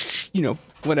here,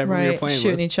 whatever you're Right. playing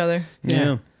Shooting with. each other.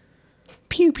 Yeah.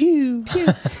 Pew, pew.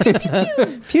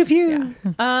 Pew pew.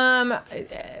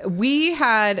 We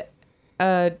had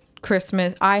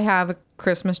I have a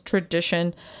Christmas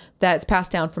tradition that's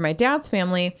passed down from my dad's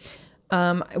family.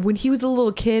 when he was a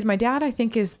little kid, my dad, I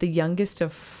think, is the youngest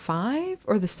of 5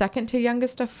 or the second to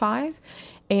youngest of 5.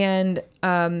 And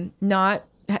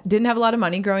didn't have a lot of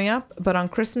money growing up. But on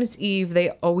Christmas Eve, they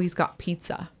always got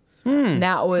pizza. And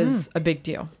that was a big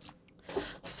deal.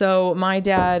 So my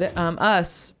dad,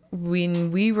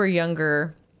 when we were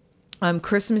younger,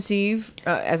 Christmas Eve,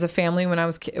 as a family, when I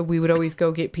was we would always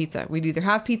go get pizza. We'd either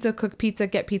have pizza, cook pizza,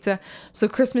 get pizza. So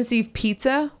Christmas Eve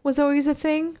pizza was always a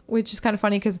thing, which is kind of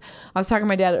funny because I was talking to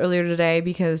my dad earlier today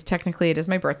because technically it is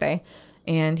my birthday.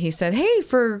 And he said, hey,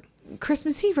 for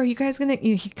Christmas Eve, are you guys going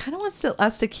to... he kind of wants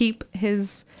us to keep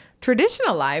his tradition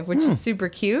alive, which is super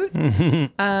cute.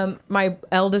 My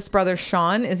eldest brother,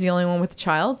 Sean, is the only one with a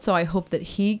child. So I hope that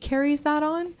he carries that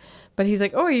on. But he's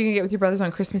like, oh, are you going to get with your brothers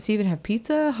on Christmas Eve and have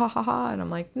pizza? Ha, ha, ha. And I'm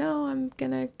like, no, I'm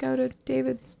going to go to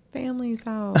David's family's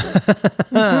house.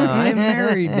 I'm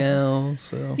married now,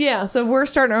 so. Yeah, so we're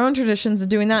starting our own traditions of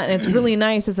doing that. And it's really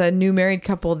nice as a new married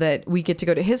couple that we get to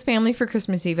go to his family for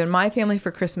Christmas Eve and my family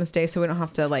for Christmas Day, so we don't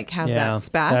have to have that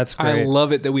spat. That's great. I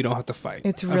love it that we don't have to fight.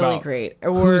 It's really about great.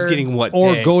 Who's getting what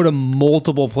Or day. go to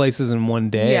multiple places in one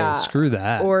day. Yeah. Screw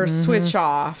that. Or switch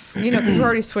off, because we're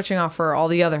already switching off for all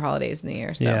the other holidays in the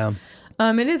year. So. Yeah.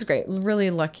 It is great.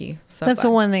 Really lucky. So That's the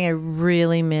glad. one thing I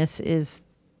really miss is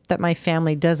that my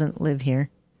family doesn't live here.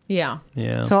 Yeah.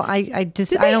 Yeah. So I just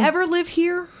Did I they don't ever live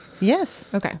here? Yes.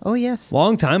 Okay. Oh yes.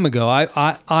 Long time ago.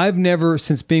 I've never,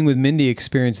 since being with Mindy,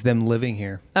 experienced them living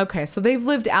here. Okay. So they've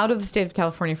lived out of the state of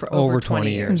California for over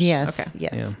 20 years. Yes. Okay.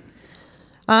 Yes. Yeah.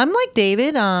 I'm like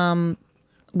David.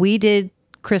 We did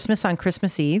Christmas on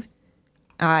Christmas Eve.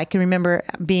 I can remember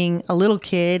being a little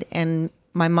kid and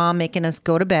my mom making us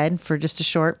go to bed for just a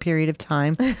short period of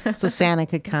time so Santa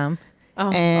could come.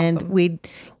 That's And awesome. we'd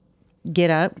get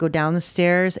up, go down the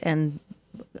stairs, and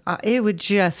it would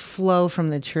just flow from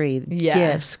the tree. Yeah.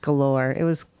 Gifts galore. It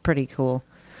was pretty cool.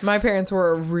 My parents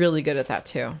were really good at that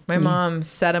too. My mom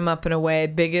set them up in a way,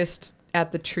 biggest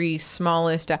at the tree,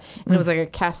 smallest, and it was like a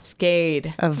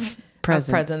cascade Of of presents.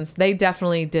 presents. They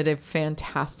definitely did a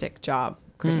fantastic job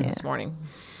Christmas morning.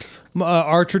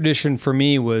 Our tradition for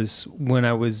me was when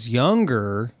I was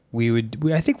younger,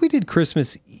 I think we did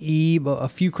Christmas Eve, a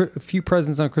few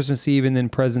presents on Christmas Eve and then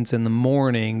presents in the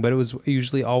morning, but it was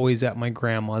usually always at my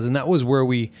grandma's. And that was where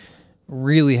we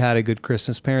really had a good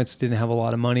Christmas. Parents didn't have a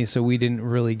lot of money, so we didn't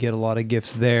really get a lot of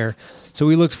gifts there. So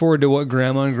we looked forward to what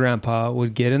grandma and grandpa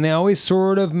would get. And they always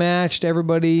sort of matched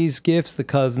everybody's gifts, the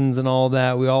cousins and all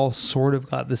that. We all sort of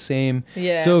got the same.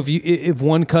 Yeah. So if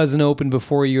one cousin opened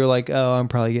before you, you're like, oh, I'm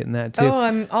probably getting that too. Oh,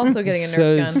 I'm also getting a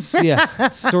Nerf gun. Yeah,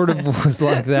 sort of was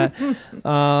like that.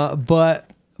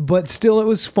 But still, it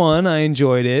was fun. I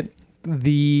enjoyed it.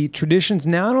 The traditions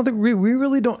now, I don't think we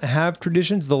really don't have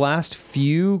traditions. The last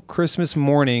few Christmas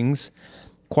mornings,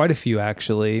 quite a few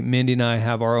actually, Mindy and I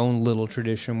have our own little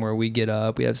tradition where we get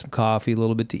up, we have some coffee, a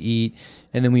little bit to eat,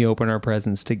 and then we open our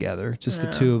presents together. Just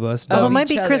the two of us. Oh, Well, it Dog, might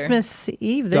be each other. Christmas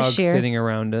Eve this dogs year sitting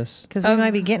around us. because we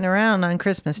might be getting around on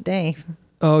Christmas Day.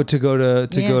 Oh, to go to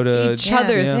Each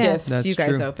other's yeah, gifts that's you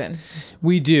guys true. open.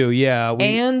 We do, yeah.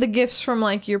 And the gifts from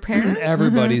your parents.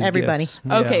 Everybody's Everybody. gifts.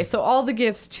 Yeah. Okay, so all the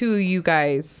gifts to you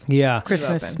guys. Yeah.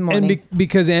 Christmas open. morning. And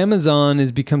because Amazon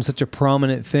has become such a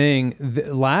prominent thing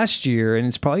last year, and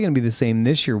it's probably going to be the same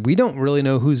this year, we don't really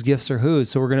know whose gifts are whose.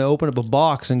 So we're going to open up a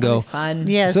box and go, Fun.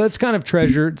 yes. so it's kind of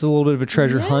treasure. It's a little bit of a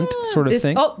treasure hunt sort of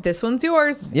thing. Oh, this one's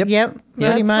yours. Yep. Yep.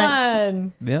 Pretty That's much.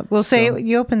 fun. Yep. We'll say so,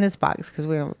 you open this box because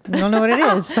we don't know what it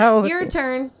is. So Your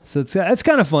turn. so it's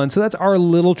kind of fun. So that's our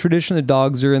little tradition. The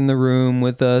dogs are in the room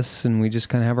with us, and we just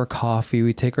kind of have our coffee.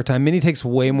 We take our time. Minnie takes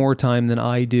way more time than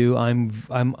I do.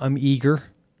 I'm eager.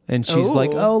 And she's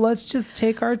like, Oh. oh, let's just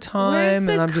take our Where's time.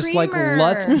 the And I'm just like, creamer?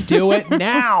 let's do it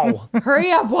now.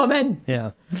 Hurry up, woman.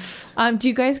 Yeah. Do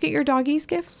you guys get your doggies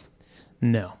gifts?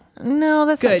 No. no,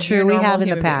 that's Good. not true. you're We normal have in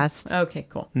the human past. beings. Okay,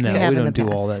 cool. No, We have we in don't the do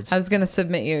all past. that I was going to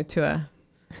submit you to a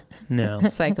No.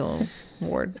 cycle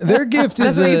ward. Their gift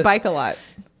That's is where you bike a lot.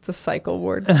 It's a cycle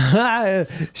ward.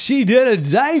 she did a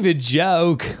David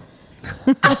joke.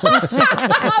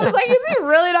 I was like, is he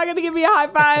really not going to give me a high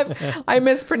five? I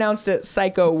mispronounced it.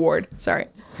 Psycho ward. Sorry.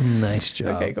 Nice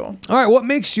job. Okay, cool. All right, what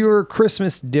makes your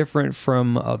Christmas different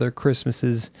from other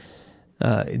Christmases,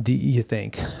 do you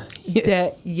think? You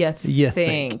You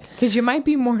think. Because you might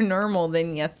be more normal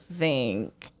than you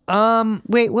think.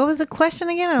 Wait, what was the question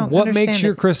again? I don't What understand makes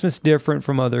your it. Christmas different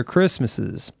from other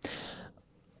Christmases?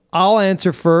 I'll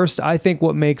answer first. I think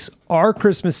what makes our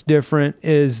Christmas different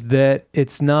is that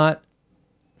it's not,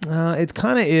 it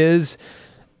kind of is,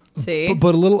 See?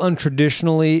 but a little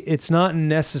untraditionally. It's not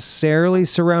necessarily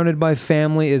surrounded by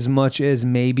family as much as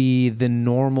maybe the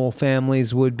normal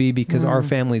families would be because our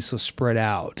family's so spread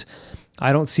out.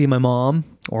 I don't see my mom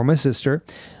or my sister.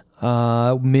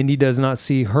 Mindy does not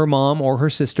see her mom or her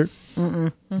sister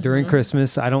during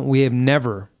Christmas. We have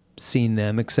never seen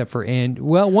them except for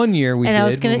one year we did. And I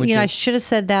was gonna, when we I did- should have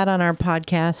said that on our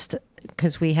podcast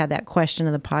because we had that question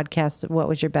of the podcast. What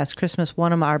was your best Christmas?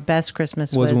 One of our best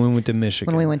Christmas was when we went to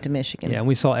Michigan. when we went to Michigan. Yeah, and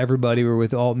we saw everybody. We were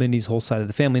with all Mindy's whole side of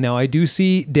the family. Now I do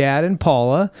see Dad and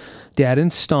Paula, Dad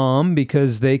and Stom,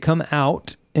 because they come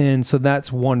out, and so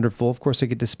that's wonderful. Of course, I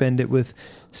get to spend it with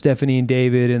Stephanie and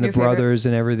David and Your the brothers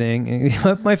and everything.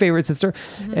 My favorite sister.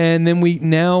 And then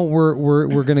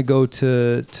we're gonna go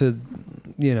to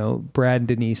Brad and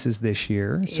Denise's this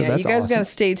year. So yeah, that's you guys awesome. gotta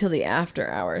stay till the after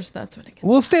hours. That's when it gets.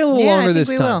 We'll stay a little Yeah, I longer think this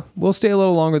we time. will. We'll stay a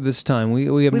little longer this time. We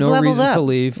have We've no leveled reason to up,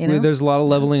 leave. you know? There's a lot of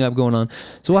leveling up going on.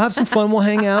 So we'll have some fun. We'll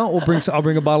hang out. I'll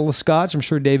bring a bottle of scotch. I'm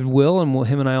sure David will, and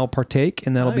him and I will partake,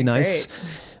 and that'll That'd be be nice.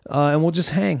 And we'll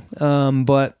just hang.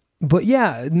 But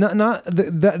yeah, not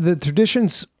the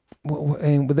traditions.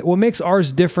 And what makes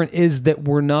ours different is that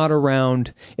we're not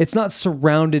around. It's not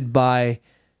surrounded by.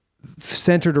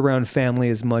 Centered around family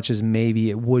as much as maybe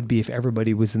it would be if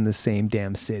everybody was in the same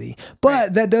damn city.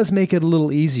 But that does make it a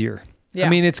little easier. Yeah. I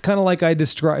mean, it's kind of like I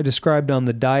described on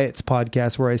the Diets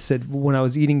podcast where I said when I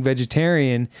was eating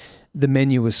vegetarian, the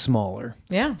menu was smaller.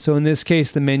 Yeah. So in this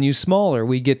case, the menu's smaller.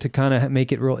 We get to kind of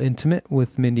make it real intimate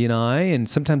with Mindy and I. And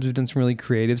sometimes we've done some really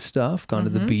creative stuff, gone to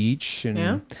the beach. And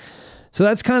Yeah. so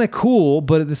that's kind of cool.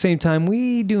 But at the same time,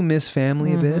 we do miss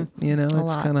family a bit. It's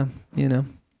lot. kind of,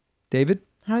 David?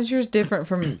 How's yours different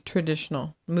from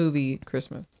traditional movie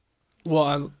Christmas?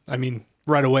 Well, I mean,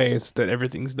 right away is that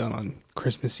everything's done on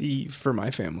Christmas Eve for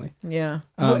my family. Yeah.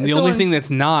 The only thing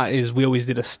that's not is we always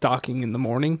did a stocking in the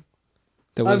morning.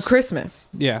 That of Christmas.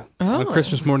 Yeah. Oh. On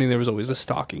Christmas morning, there was always a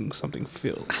stocking, something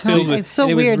filled. It's so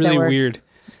and weird It was that really we're- weird.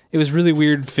 It was really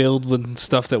weird, filled with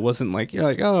stuff that wasn't like, you're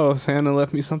like, oh, Santa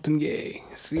left me something gay.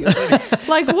 See you later.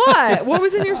 Like what? What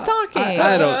was in your stocking?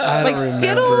 I don't like remember.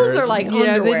 Skittles or like Yeah,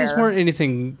 underwear? they just weren't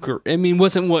anything.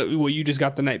 Wasn't what you just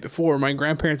got the night before. My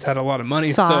grandparents had a lot of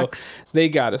money, Socks. so they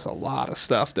got us a lot of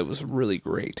stuff that was really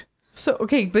great. So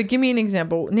okay, but give me an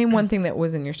example. Name one thing that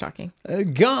was in your stocking.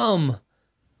 Gum,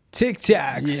 Tic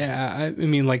Tacs. Yeah, I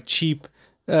mean like cheap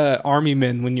army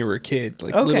men when you were a kid,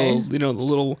 like Okay. little, the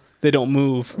little they don't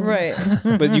move, Right.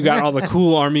 but you got all the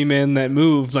cool army men that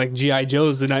moved, like GI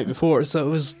Joes the night before. So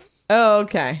it was Oh,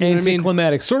 okay. what I mean?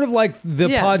 Anticlimactic, sort of like the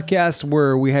Yeah. podcast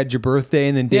where we had your birthday,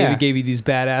 and then David Yeah. gave you these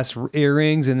badass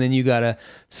earrings, and then you got a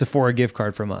Sephora gift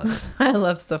card from us. I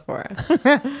love Sephora.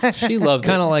 she loved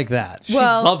Kind it. of like that. She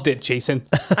Well- loved it, Jason.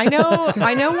 I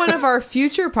know one of our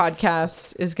future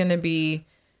podcasts is going to be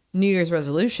New Year's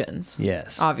resolutions.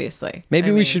 Yes. Obviously. Maybe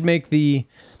I we mean, should make the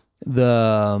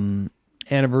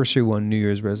anniversary one New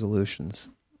Year's resolutions.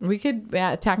 We could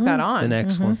tack that The on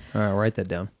next one. All right, write that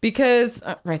down. because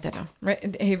write that down. Write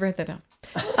that down.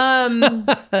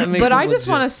 But I just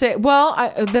want to say,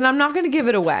 then I'm not going to give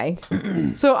it away.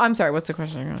 So I'm sorry. What's the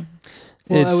question again?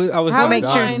 Well, It's- I was How not makes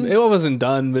done. yours- It wasn't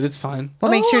done, but it's fine. What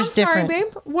makes yours I'm sorry,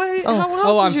 different? babe. What? How else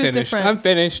Oh, I'm is yours finished. different? I'm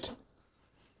finished.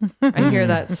 I hear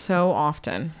that so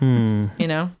often. You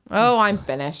know? Oh, I'm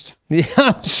finished. Yeah,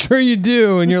 I'm sure you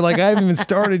do. And you're like, I haven't even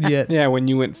started yet. Yeah, when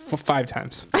you went 5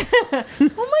 times. Oh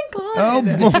my god. Oh,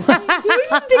 You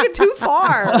just take it too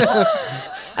far.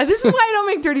 This is why I don't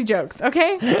make dirty jokes,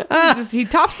 okay? He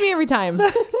tops me every time.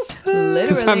 Literally.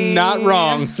 Because I'm not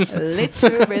wrong.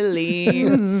 Literally.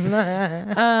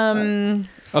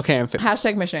 Okay, I'm finished.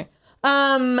 Hashtag missionary.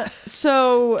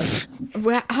 So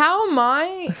how am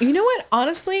I? You know what?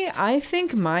 Honestly, I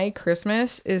think my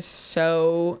Christmas is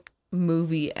so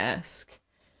movie-esque.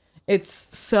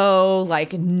 It's so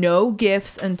like no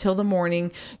gifts until the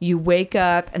morning. You wake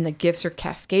up and the gifts are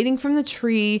cascading from the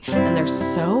tree, and there's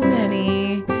so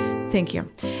many. Thank you.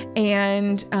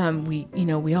 And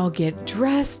we all get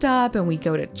dressed up and we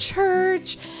go to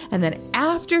church. And then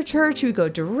after church, we go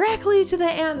directly to the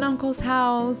aunt and uncle's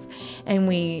house and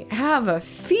we have a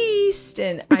feast.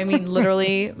 And I mean,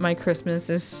 literally, my Christmas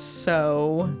is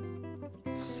so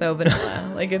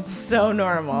vanilla. Like it's so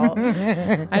normal.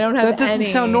 I don't have That doesn't any.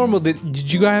 sound normal.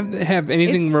 Did you guys have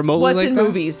anything It's remotely what's like in that?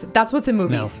 movies. That's what's in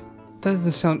movies. That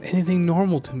doesn't sound anything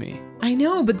normal to me. I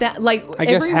know, but that like I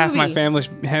guess every half my movie-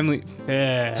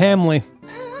 Hamley.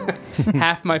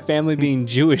 half my family being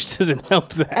Jewish doesn't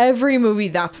help that. Every movie,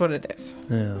 that's what it is.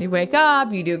 Yeah. You wake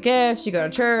up, you do gifts, you go to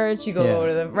church, you go Yeah.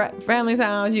 to the family's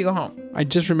house, you go home. I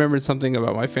just remembered something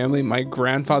about my family. My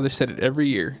grandfather said it every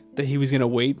year that he was gonna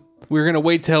wait. We were gonna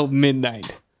wait till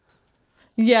midnight.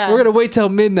 Yeah. We're gonna wait till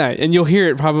midnight, and you'll hear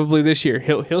it probably this year.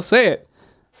 He'll say it.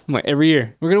 I'm like, every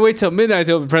year. We're going to wait till midnight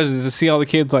to open presents to see all the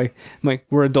kids. Like, I'm like,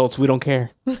 we're adults. We don't care.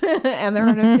 And there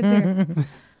are no kids here.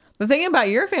 The thing about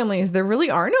your family is there really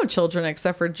are no children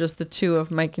except for just the two of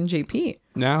Mike and JP.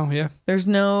 Now, yeah. There's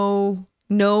no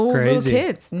little Crazy.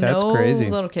 kids. That's no crazy.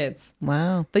 little kids.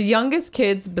 Wow. The youngest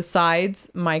kids besides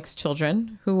Mike's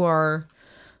children, who are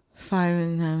 5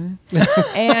 and 7,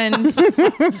 and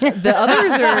the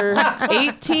others are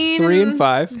 18. 3 and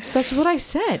 5. That's what I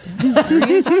said.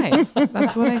 3 and 5.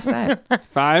 That's what I said.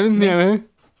 5 and 7.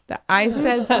 I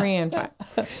said 3 and 5.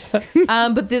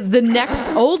 But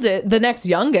the next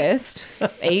youngest,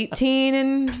 18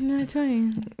 and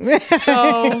 20.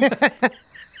 So,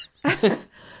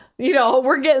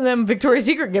 we're getting them Victoria's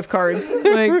Secret gift cards.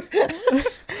 Like,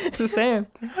 just saying.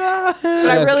 But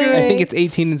I think it's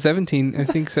 18 and 17. I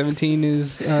think 17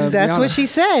 is. That's Brianna. what she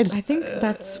said. I think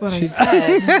that's what I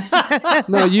said.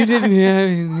 No, you didn't.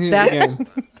 Yeah. That's.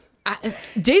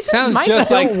 Jason's Sounds mics just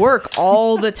don't like- work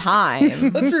all the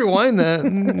time. Let's rewind that.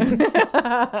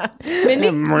 Mindy?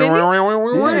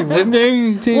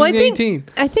 Well,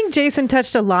 I think Jason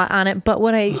touched a lot on it, but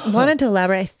what I wanted to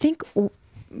elaborate, I think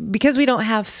because we don't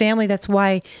have family, that's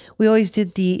why we always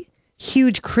did the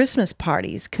huge Christmas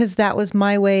parties, because that was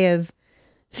my way of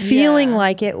feeling Yeah.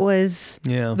 like it was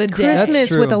Yeah. The day. Christmas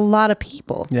true. with a lot of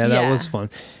people. Yeah, that Yeah. was fun.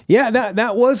 Yeah,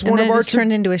 that was And one then of it our just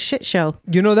turned into a shit show.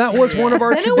 that was one of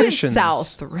our Then it went traditions.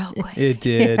 south real quick. It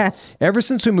did. Ever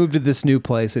since we moved to this new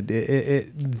place,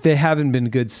 they haven't been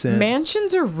good since.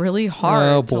 Mansions are really hard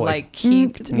Oh, to boy.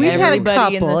 keep We've had a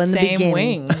everybody in couple the in the same beginning.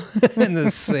 wing. in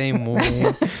the same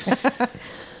way.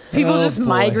 People Oh, just boy.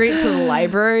 migrate to the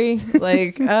library.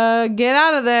 Like, get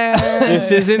out of there. This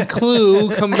isn't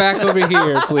Clue. Come back over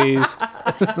here, please.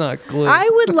 It's not glue. I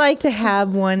would like to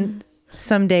have one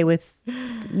someday with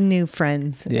new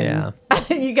friends. yeah.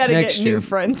 You got to Next get year. new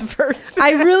friends first.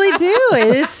 I really do.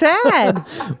 It is sad.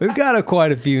 We've got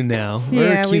quite a few now. We're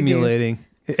Yeah, we do. accumulating.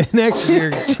 Next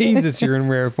year, Jesus, you're in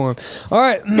rare form. All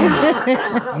right.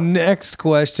 Next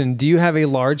question. Do you have a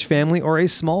large family or a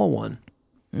small one?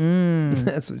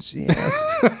 That's what she asked.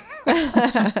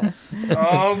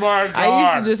 Oh my god!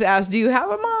 I used to just ask, do you have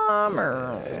a mom?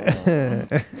 Or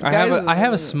I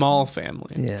have a small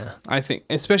family. Yeah. I think,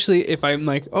 especially if I'm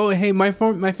like, oh hey, my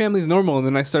family's normal, and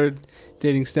then I started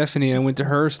dating Stephanie, and I went to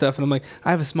her stuff, and I'm like,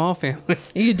 I have a small family.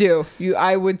 you do.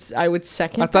 I would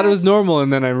second I thought it was that. normal,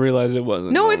 and then I realized it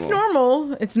wasn't. No, it's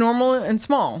normal. It's normal and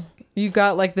small. You've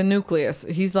got like the nucleus.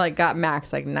 He's like got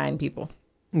max like 9 people.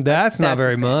 That's not That's very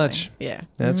his family. much. Yeah.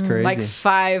 That's crazy. Like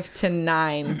 5 to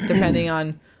 9, depending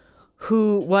on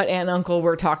what aunt and uncle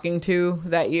we're talking to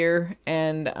that year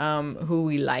and who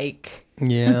we like.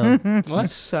 yeah. What?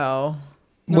 So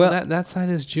No, Well- that side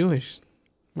is Jewish.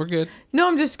 We're good. no,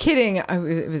 I'm just kidding.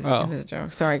 It was a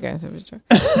joke. Sorry, guys, it was a joke.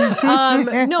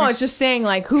 No, it's just saying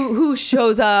like who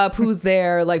shows up, who's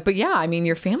there. Like, but yeah, I mean,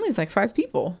 your family's like 5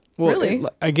 people. Well, really?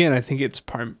 again, I think it's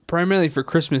primarily for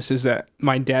Christmas. Is that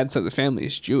my dad's side of the family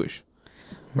is Jewish,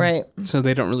 Right. so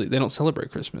they don't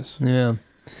celebrate Christmas. Yeah.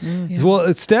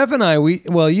 Well, Steph and I,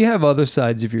 you have other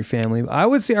sides of your family. I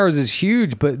would say ours is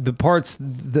huge, but the parts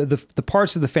of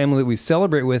the family that we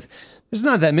celebrate with, there's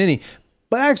not that many.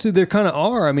 But actually, there kind of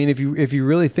are. I mean, if you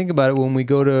really think about it, when we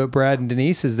go to Brad and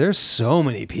Denise's, there's so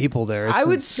many people there. I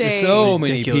would say- so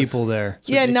many Ridiculous. people there.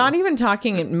 Yeah, not even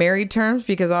talking in married terms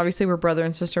because obviously we're brother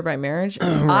and sister by marriage.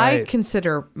 I Right.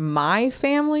 consider my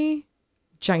family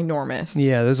ginormous.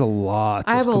 Yeah, there's a lot.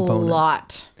 I have of a components.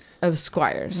 lot of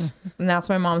Squires, and that's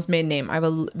my mom's maiden name.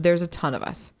 There's a ton of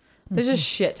us. There's a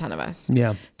shit ton of us.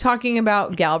 Yeah, Talking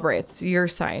about Galbraiths, your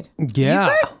side. yeah.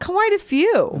 You got quite a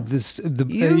few.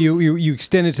 You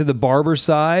extend it to the barber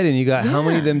side, and you got how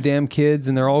many of them damn kids,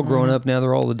 and they're all grown up now.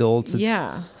 They're all adults. It's,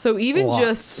 Yeah. So even lots.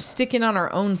 just sticking on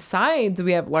our own sides,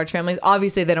 we have large families.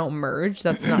 Obviously, they don't merge.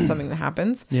 That's not something that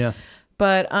happens. yeah.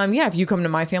 But yeah, if you come to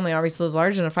my family, obviously it's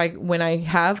large, and when I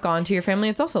have gone to your family,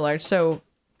 it's also large. So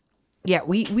yeah,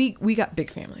 we got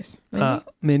big families.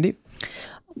 Mindy.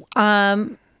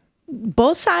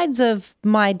 Both sides of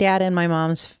my dad and my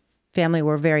mom's family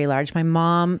were very large. My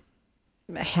mom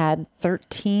had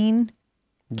 13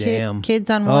 Damn. kids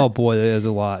on one. Oh boy, that is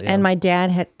a lot. Yeah. And my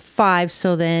dad had 5.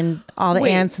 So then all the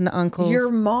Wait, aunts and the uncles. Your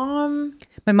mom?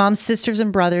 My mom's sisters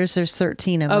and brothers, there's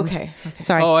 13 of them. Okay.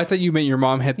 Sorry. Oh, I thought you meant your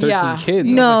mom had 13 Yeah. kids. I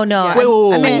was No, like, no. Yeah. Wait, whoa,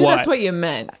 whoa, I mean, what? that's what you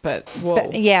meant, but whoa.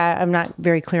 Yeah, I'm not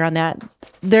very clear on that.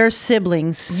 They're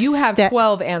siblings. You have Ste-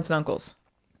 12 aunts and uncles.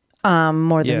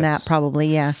 more than Yes. that, probably,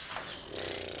 yeah.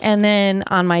 And then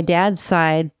on my dad's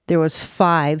side, there was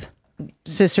 5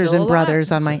 sisters Still and a lot.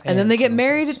 brothers on my. And then they get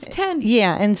married, it's 10.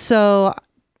 Yeah, and so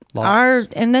Lots.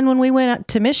 and then when we went up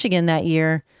to Michigan that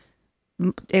year,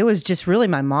 it was just really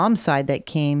my mom's side that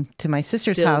came to my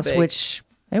sister's Still house, big. which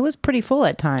it was pretty full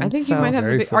at times. I think you so- might have.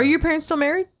 Very Are fun. your parents still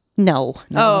married? No.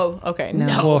 Oh, okay. No.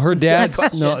 Well, her dad's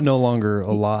question. no longer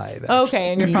alive.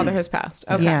 Okay, and your father has passed.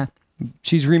 Okay. Yeah.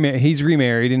 She's remarried. He's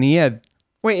remarried, and he had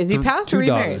Wait, is he passed or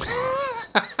 2 remarried?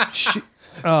 daughters.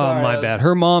 My bad.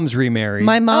 Her mom's remarried.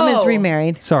 My mom is Oh.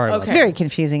 remarried. Sorry about It's Okay. very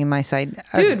confusing in my side.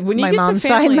 Dude, when you my get to mom's side,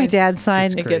 my families, dad's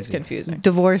side, It gets confusing.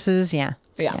 divorces. Yeah.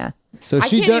 Yeah. So I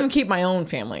she can't does even keep my own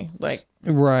family like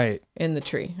right. in the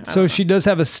tree. I So don't know. she does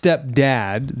have a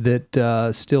stepdad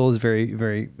that still is very,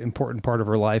 very important part of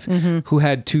her life. Who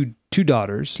had two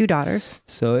daughters. 2 daughters.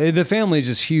 So the family is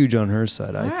just huge on her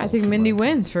side. All right, I think Mindy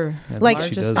wins for Like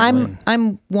she does largest. win.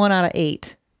 I'm 1 out of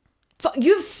 8.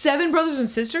 You have 7 brothers and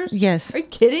sisters? Yes. Are you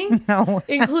kidding? No.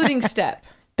 Including step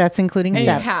That's including and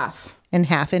step half. and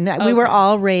half. And we were Okay.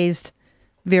 all raised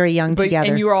very young But together.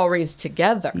 and you were all raised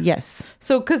together. Yes.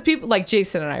 So because people like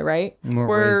Jason and I, right? We weren't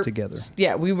We're- raised together.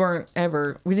 Yeah, we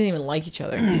didn't even like each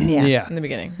other Yeah. Yeah. in the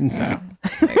beginning. So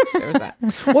like, there was that.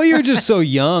 Well, you were just so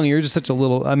young. You were just such a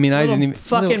little. I mean, I Little didn't even.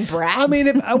 fucking brat. I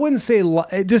mean, I wouldn't say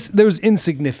it just there was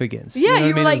insignificance. Yeah, know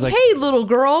you what were I mean? like, It was "Hey, little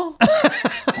girl,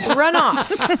 run off."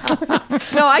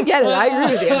 No, I get it. I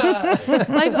agree with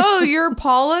you. Like, oh, you're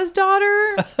Paula's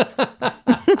daughter.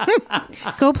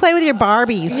 Go play with your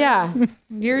Barbies. Yeah,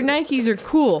 your Nikes are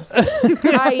cool.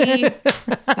 I.e.,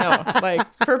 no, like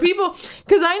for people,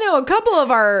 because I know a couple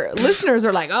of our listeners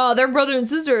are like, "Oh, they're brother and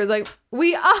sisters." Like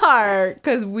we are,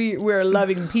 because we're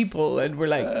loving people, and we're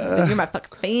like, "You're my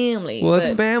fucking family." well, it's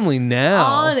But family now.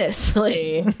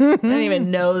 honestly, I didn't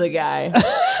even know the guy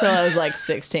till I was like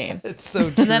 16. It's so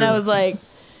true. And then I was like,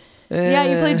 yeah,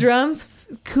 you play drums?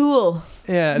 Cool.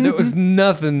 Yeah, there was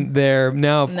nothing there.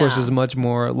 Now, of course, Nah. there's much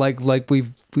more. Like we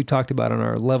talked about on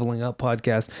our Leveling Up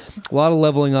podcast. A lot of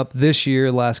leveling up this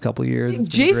year, last couple of years. It's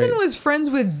been Jason great. was friends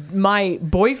with my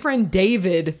boyfriend,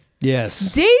 David.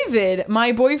 Yes. David,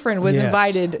 my boyfriend, was Yes.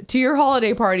 invited to your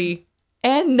holiday party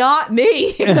and not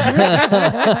me.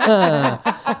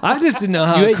 I just didn't know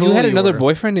how You cool had another were.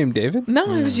 boyfriend named David?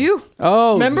 No, it was you.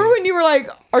 Oh. Remember when you were like,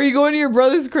 "Are you going to your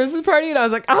brother's Christmas party?" And I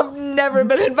was like, "I've never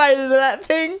been invited to that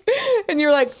thing." And you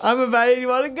were like, "I'm invited. You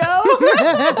want to go?"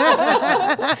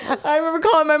 I remember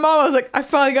calling my mom. I was like, "I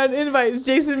finally got an invite to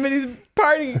Jason and Minnie's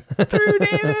party through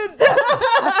David."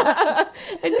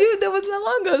 And dude, that wasn't that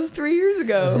long ago. It was 3 years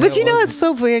ago. But you know, it's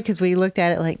so weird because we looked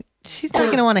at it like, she's not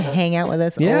going to want to hang out with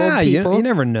us Yeah, old you, people. you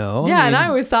never know. Yeah, and mean, I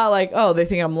always thought like, oh, they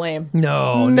think I'm lame.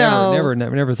 no, No.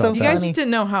 never So thought You that. guys Funny. just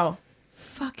didn't know how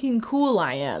fucking cool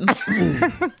I am.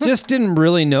 Just didn't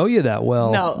really know you that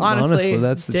well. No, honestly,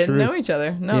 that's the didn't truth. know each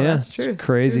other. No, Yeah, that's it's true.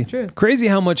 Crazy, Truth. crazy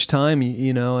how much time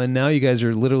you know. And now you guys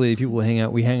are literally people we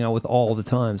hang out with all the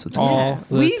time. So it's All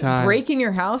the We time. break in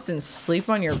your house and sleep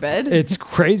on your bed. It's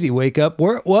crazy. Wake up.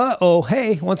 What? Oh,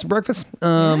 hey, want some breakfast?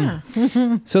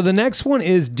 So the next one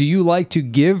is: do you like to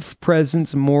give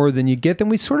presents more than you get them?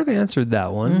 We sort of answered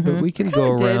that one, but we can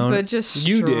go Did, around. but just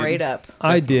You did. straight up.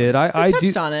 I did. I I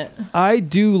touched do. on it. I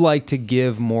do like to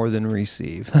give more than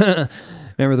receive.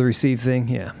 Remember the receive thing?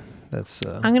 Yeah, that's.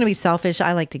 I'm going to be selfish.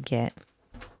 I like to get.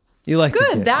 You like to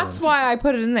Good. get That's more. why I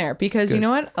put it in there because you Good. know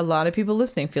what? A lot of people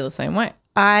listening feel the same way.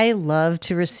 I love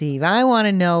to receive. I want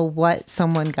to know what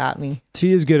someone got me.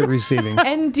 She is good at receiving.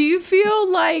 And do you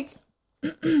feel like?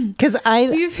 Because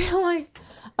Do you feel like?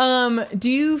 Do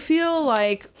you feel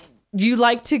like you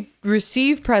like to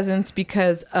receive presents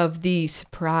because of the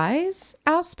surprise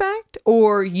aspect,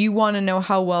 or you want to know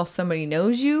how well somebody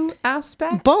knows you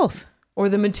aspect, both. or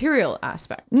the material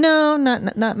aspect? No,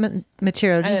 not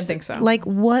material. I didn't Just think so. Like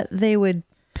what they would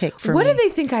pick for What me. do they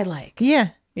think I like? Yeah.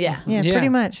 Yeah. Yeah, Yeah. pretty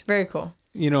much. Very cool.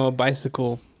 You know, a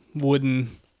bicycle wooden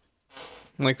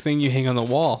like thing you hang on the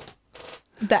wall.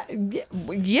 That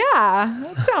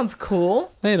that sounds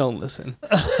cool. They don't listen.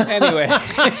 Anyway,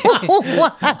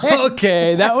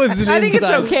 Okay, that was an I think it's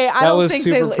inside- okay. I That don't was think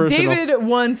super they. personal. David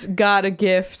once got a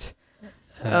gift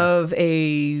of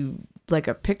a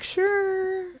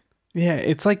picture. yeah,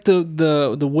 it's like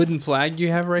the wooden flag you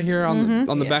have right here on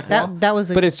the back wall. That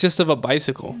was a, But it's just of a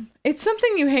bicycle. It's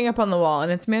something you hang up on the wall,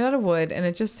 and it's made out of wood, and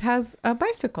it just has a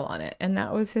bicycle on it, and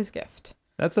that was his gift.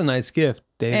 That's a nice gift,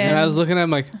 David. And- And I was looking at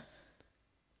him like,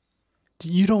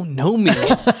 you don't know me.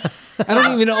 I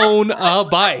don't even own a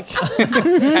bike. At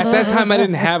that time, I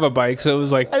didn't have a bike, so it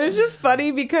was like, And it's just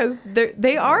funny because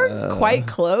they are quite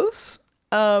close.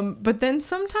 But then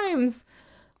sometimes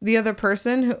the other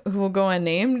person who will go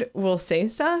unnamed will say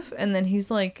stuff, and then he's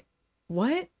like,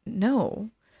 "What? No."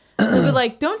 They'll be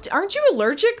like, aren't you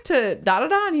allergic to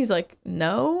da-da-da? And he's like,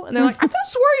 no. And they're like, I could have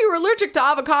swore you were allergic to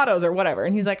avocados or whatever.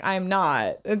 And he's like, I'm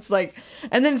not. It's like,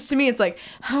 and then to me, it's like,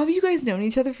 how have you guys known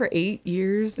each other for 8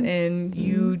 years and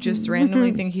you just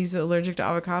randomly think he's allergic to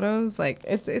avocados? Like,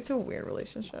 it's a weird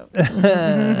relationship.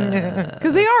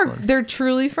 Because they're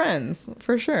truly friends,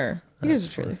 for sure. You guys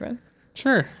are truly friends.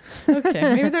 Sure.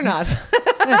 Okay, maybe they're not.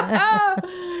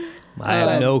 I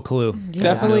have no clue.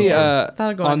 Definitely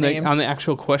That'll go on on the name. on the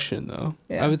actual question though.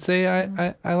 Yeah. I would say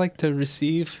I like to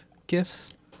receive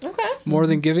gifts Okay. more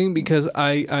than giving because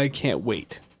I can't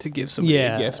wait to give somebody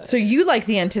Yeah. a gift. So you like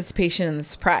the anticipation and the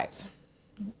surprise.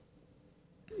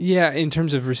 Yeah, in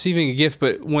terms of receiving a gift,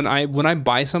 but when I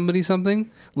buy somebody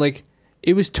something, like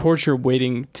it was torture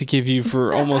waiting to give you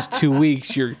for almost 2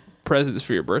 weeks your presents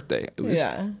for your birthday. It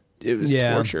was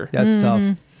Yeah, torture. that's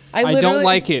tough. I don't literally-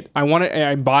 like it. I want it.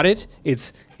 I bought it.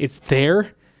 It's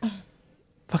there.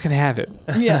 Fucking have it.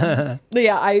 Yeah.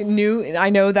 Yeah, I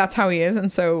know that's how he is.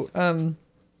 And so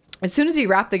as soon as he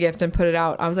wrapped the gift and put it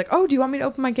out, I was like, oh, do you want me to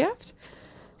open my gift?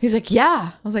 He's like,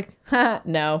 yeah. I was like,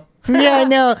 no. Yeah,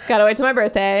 no. Gotta wait till my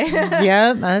birthday.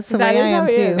 Yeah, that's the That way is I how am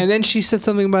he too. is. And then she said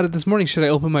something about it this morning. Should I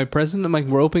open my present? I'm like,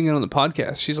 we're opening it on the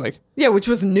podcast. She's like, Yeah, which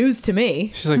was news to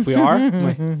me, we are. I'm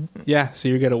like, yeah. So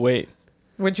you're gonna wait.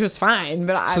 which was fine.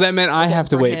 But So that meant I have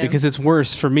to for wait him. because it's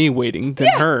worse for me waiting than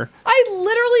her. I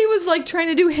literally was like trying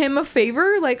to do him a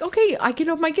favor. Like, okay, I can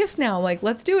open my gifts now. Like,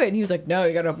 let's do it. And he was like, no,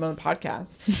 you got to open on the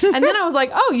podcast. And then I was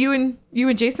like, oh, you and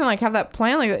Jason like have that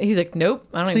plan like that. He's like, nope.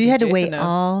 I don't So even you think had to Jason wait knows.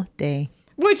 all day.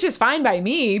 Which is fine by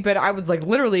me, but I was like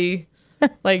literally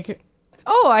like,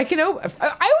 oh, I can open. I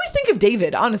always think of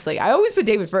David, honestly. I always put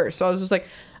David first. So I was just like,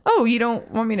 oh, you don't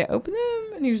want me to open them?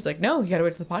 And he was like, no, you got to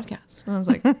wait for the podcast. And I was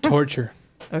like, Torture.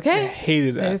 I okay.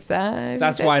 hated that. If that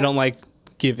That's why I don't like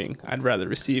giving. I'd rather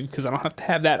receive because I don't have to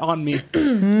have that on me.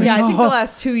 Yeah, I think the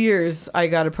last 2 years I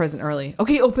got a present early.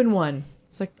 Okay, open one.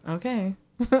 It's like, okay.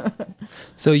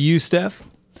 So you, Steph?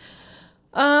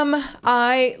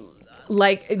 I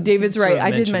like David's Sort right. of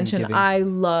I did mentioned mention giving. I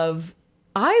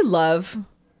love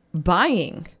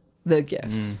buying the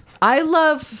gifts. I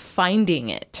love finding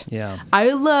it. Yeah.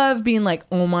 I love being like,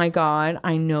 oh my God,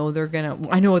 I know what they're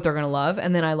gonna love.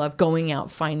 And then I love going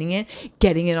out, finding it,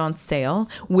 getting it on sale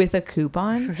with a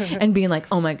coupon and being like,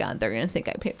 oh my God, they're gonna think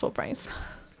I paid full price.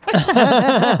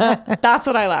 That's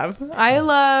what I love. I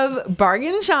love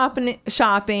bargain shopping.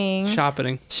 Shopping.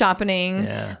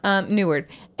 Yeah. New word.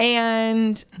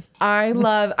 And I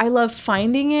love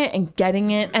finding it and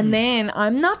getting it. And then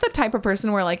I'm not the type of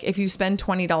person where like if you spend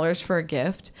 $20 for a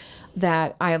gift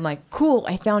that I'm like, cool,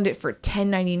 I found it for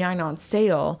 $10.99 on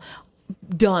sale.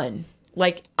 Done.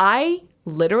 Like I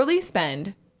literally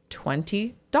spend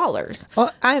 $20.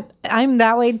 Well, I'm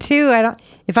that way too. I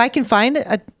don't. If I can find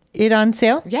it on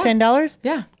sale, Yeah. $10.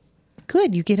 Yeah.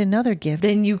 Good, you get another gift.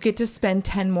 Then you get to spend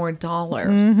 10 more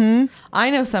dollars. I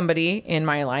know somebody in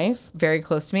my life very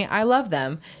close to me. I love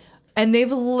them. And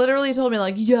they've literally told me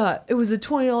like, yeah, it was a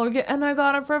 $20 gift and I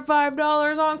got it for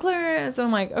 $5 on clearance. And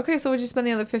I'm like, okay, so what'd you spend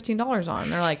the other $15 on?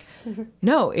 And they're like,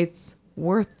 no, it's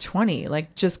worth 20.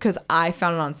 Like just because I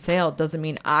found it on sale doesn't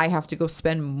mean I have to go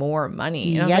spend more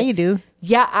money. And I was Yeah, like, you do.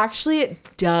 yeah, actually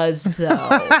it does though.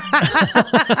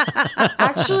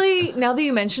 Actually, now that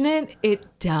you mention it, it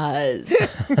does.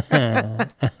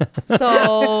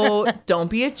 So don't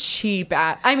be a cheap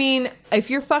I mean, if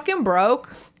you're fucking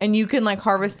broke and you can like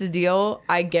harvest a deal,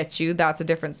 I get you. That's a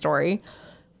different story.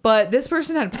 But this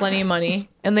person had plenty of money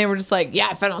and they were just like,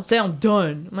 yeah, if I don't sale, I'm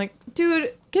done. I'm like,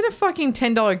 dude, get a fucking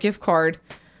 $10 gift card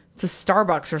to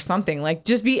Starbucks or something. Like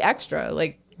just be extra.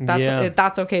 Like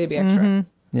that's okay to be extra.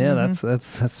 Yeah,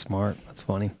 that's smart. That's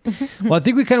funny. Well, I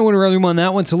think we kind of went around the room on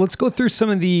that one. So let's go through some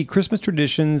of the Christmas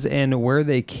traditions and where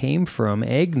they came from.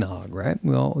 Eggnog, right?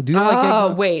 Well, do you like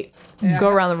eggnog? Wait. Go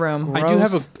around the room. I do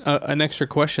have an extra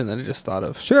question that I just thought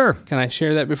of. Sure. Can I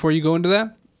share that before you go into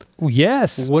that?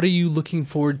 Yes. What are you looking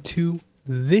forward to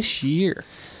this year?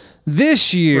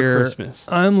 This year, Christmas?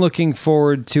 I'm looking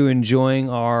forward to enjoying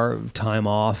our time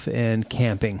off and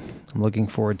camping. I'm looking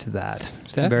forward to that.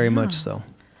 Steph? Very much so.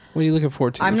 What are you looking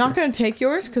forward to? I'm this not year? going to take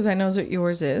yours because I know what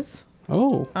yours is.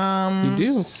 Oh, you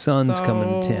do. Sun's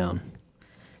coming to town.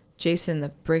 Jason, the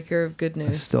breaker of good I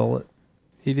news. stole it.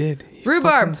 He did. He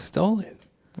Rhubarb. fucking stole it.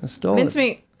 I stole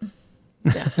Mincemeat.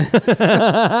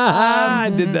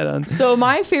 I did that on. So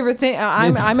my favorite thing,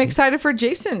 I'm excited for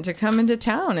Jason to come into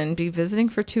town and be visiting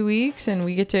for 2 weeks, and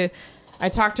we get to. I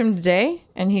talked to him today,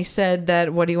 and he said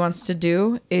that what he wants to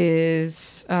do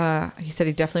is, he said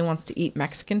he definitely wants to eat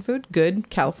Mexican food,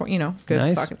 good California, good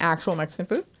Nice. fucking actual Mexican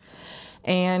food,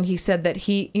 And he said that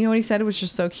you know what he said? It was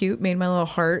just so cute. Made my little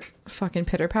heart fucking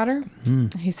pitter patter.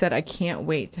 He said, I can't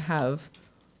wait to have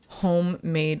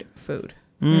homemade food.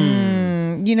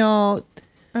 You know,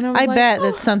 And I was I like, bet "Oh."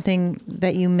 that's something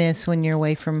that you miss when you're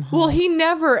away from home. Well, he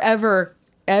never,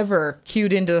 ever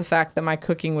cued into the fact that my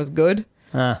cooking was good.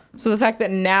 So the fact that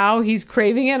now he's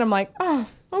craving it, I'm like, oh,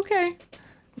 okay.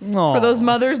 For those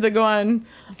mothers that go on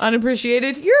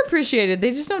unappreciated, you're appreciated.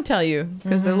 They just don't tell you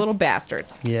because they're little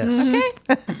bastards. Yes.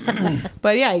 Okay.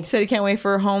 But yeah, he said he can't wait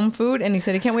for home food, and he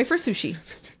said he can't wait for sushi.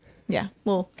 Yeah,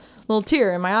 little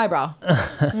tear in my eyebrow.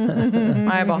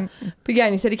 My eyeball. But yeah,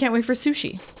 and he said he can't wait for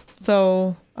sushi.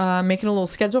 So making a little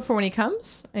schedule for when he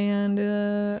comes, and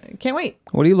can't wait.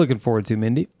 What are you looking forward to,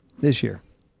 Mindy, this year?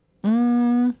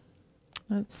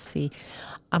 Let's see.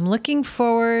 I'm looking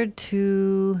forward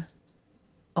to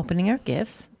opening our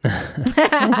gifts.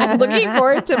 I'm looking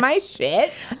forward to my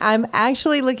shit. I'm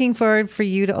actually looking forward for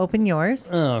you to open yours.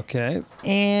 Okay.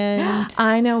 And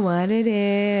I know what it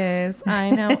is. I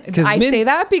know. I say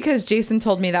that because Jason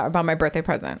told me that about my birthday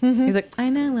present. He's like, I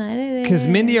know what it is. Because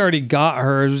Mindy already got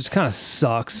hers, which kind of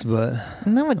sucks, but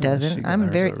no, it she doesn't. got I'm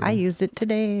hers very. already. I used it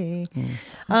today.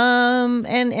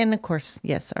 And of course,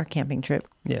 yes, our camping trip.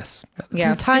 yes.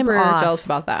 Yeah, some time super off. jealous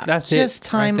about that. That's Just it.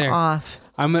 time right there. off.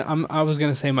 I was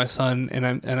gonna say my son, and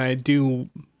I do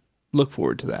look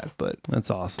forward to that, but That's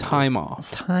awesome. time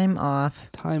off. Time off.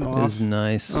 Time It off. is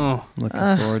nice. Oh, Looking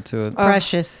forward to it.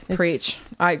 Precious. It's- Preach.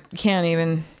 I can't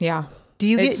even. Yeah. Do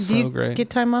you get It's do you so great.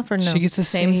 get time off or no? she gets the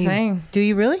Same same thing. Do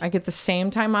you really? I get the same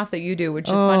time off that you do, which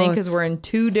is Oh, funny because it's- we're in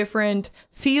two different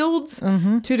fields,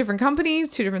 two different companies,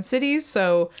 two different cities.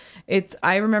 So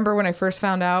I remember when I first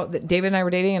found out that David and I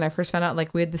were dating, and I first found out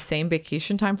like we had the same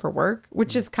vacation time for work,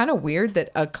 which is kind of weird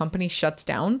that a company shuts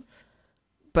down.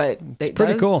 But it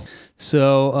Pretty does. cool.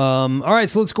 So, all right,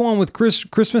 so let's go on with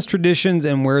Christmas traditions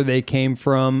and where they came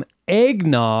from.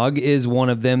 Eggnog is one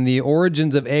of them. The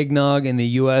origins of eggnog in the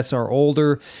U.S. are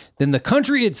older than the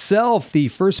country itself. The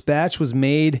first batch was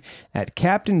made at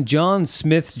Captain John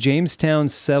Smith's Jamestown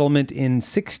settlement in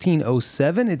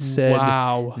 1607. It said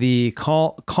Wow. the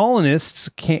colonists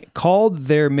called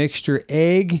their mixture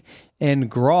egg and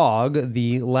grog,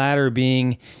 the latter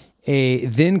being a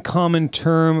then common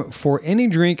term for any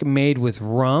drink made with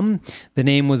rum. The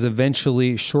name was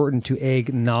eventually shortened to egg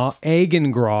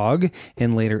and grog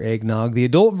and later eggnog. The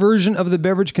adult version of the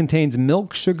beverage contains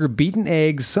milk, sugar, beaten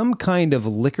eggs, some kind of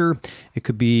liquor. It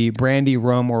could be brandy,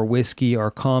 rum, or whiskey are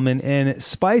common, and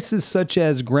spices such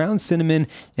as ground cinnamon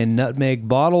and nutmeg.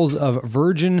 Bottles of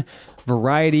virgin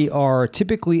variety are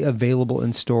typically available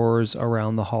in stores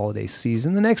around the holiday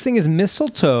season. The next thing is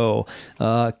mistletoe.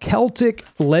 Celtic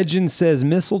legend says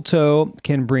mistletoe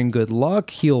can bring good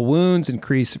luck, heal wounds,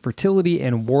 increase fertility,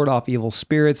 and ward off evil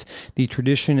spirits. The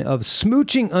tradition of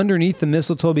smooching underneath the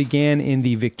mistletoe began in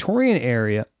the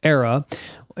Victorian era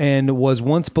and was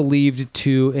once believed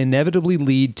to inevitably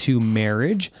lead to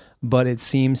marriage, but it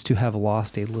seems to have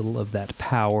lost a little of that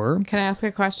power. Can I ask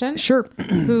a question? Sure.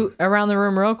 Who around the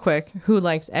room real quick? Who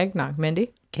likes eggnog?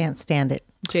 Mindy? Can't stand it.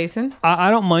 Jason? I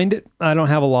don't mind it. I don't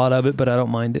have a lot of it, but I don't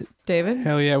mind it. David?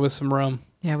 Hell yeah, with some rum.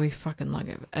 Yeah, we fucking love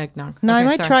it. Eggnog. No, I Okay,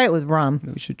 might sorry. try it with rum.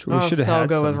 We should Oh, have so had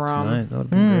good some with rum. tonight. That would have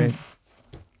been great.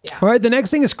 Yeah. All right, the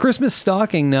next thing is Christmas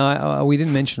stocking. Now, we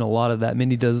didn't mention a lot of that.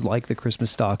 Mindy does like the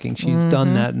Christmas stocking. She's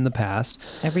done that in the past.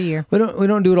 Every year. We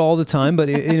don't do it all the time, but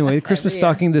anyway, the Christmas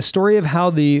stocking, the story of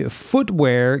how the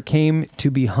footwear came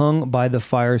to be hung by the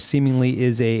fire seemingly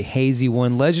is a hazy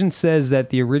one. Legend says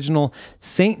that the original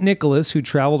Saint Nicholas, who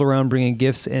traveled around bringing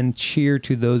gifts and cheer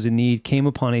to those in need, came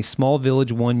upon a small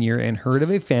village one year and heard of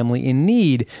a family in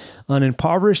need. An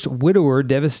impoverished widower,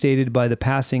 devastated by the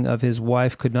passing of his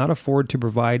wife, could not afford to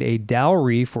provide a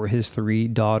dowry for his 3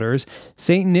 daughters.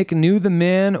 Saint Nick knew the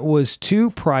man was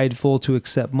too prideful to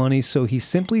accept money, so he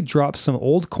simply dropped some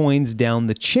old coins down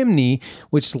the chimney,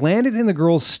 which landed in the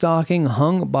girl's stocking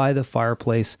hung by the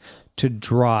fireplace to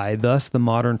dry. Thus, the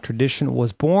modern tradition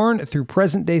was born through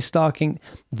present-day stocking,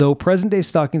 though present-day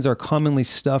stockings are commonly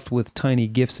stuffed with tiny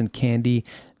gifts and candy,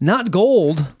 not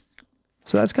gold.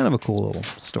 So that's kind of a cool little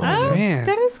story. there. Man,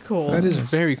 That is cool. that is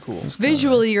very cool.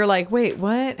 Visually, you're like, wait,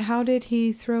 what? How did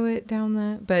he throw it down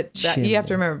that? But you have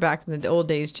to remember, back in the old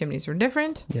days, chimneys were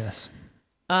different. Yes.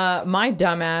 My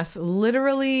dumbass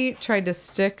literally tried to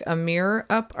stick a mirror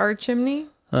up our chimney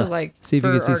to like See if you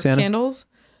for could see our Santa? candles.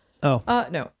 Oh.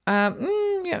 No.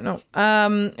 Yeah, no.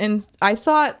 And I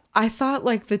thought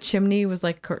like the chimney was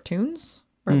like cartoons,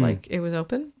 or like it was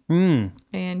open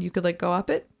and you could like go up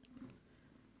it.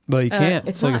 But you can't.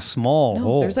 It's like a not. small No,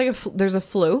 hole. there's like there's a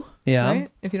flue. Yeah.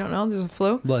 Right? If you don't know, there's a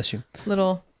flue. Bless you.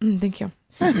 Little. Thank you.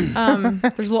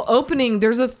 There's a little opening.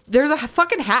 There's a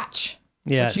fucking hatch.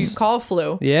 Yes. Which you call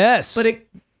flue. Yes. But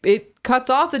it cuts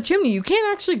off the chimney. You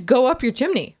can't actually go up your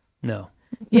chimney. No.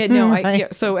 Yeah, no.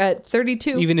 Right. So at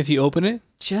 32, Even if you open it,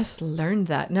 just learned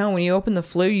that. No, when you open the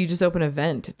flue, you just open a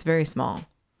vent. It's very small.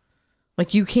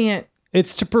 Like you can't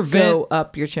It's to prevent. go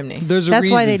up your chimney. There's a That's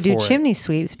reason why they do for it. chimney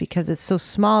sweeps, because it's so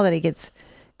small that it gets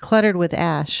cluttered with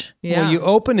ash. Yeah. Well, you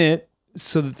open it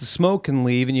so that the smoke can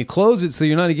leave, and you close it so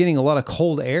you're not getting a lot of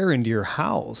cold air into your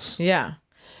house. Yeah.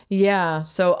 Yeah.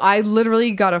 So I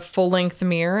literally got a full length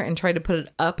mirror and tried to put it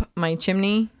up my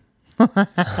chimney.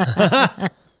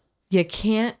 You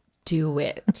can't do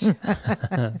it.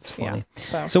 That's funny.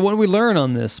 So So what did we learn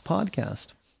on this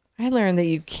podcast? I learned that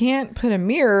you can't put a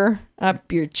mirror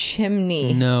up your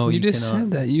chimney. No, you just cannot.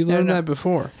 said that. You learned that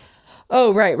before.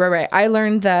 Oh, right. I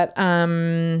learned that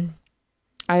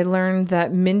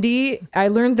Mindy, I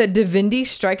learned that Divinity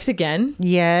strikes again.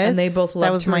 Yes. And they both that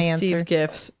love was to my receive answer.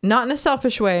 gifts. Not in a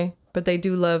selfish way, but they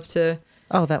do love to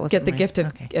Oh, that was get the gift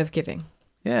of giving,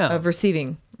 Yeah. of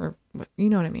receiving, or you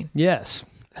know what I mean. Yes.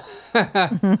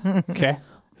 Okay.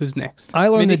 Who's next? I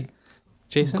learned Mindy? that.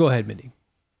 Jason? Go ahead, Mindy.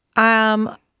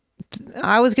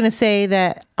 I was going to say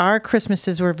that our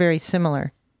Christmases were very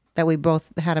similar, that we both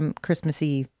had them Christmas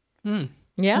Eve.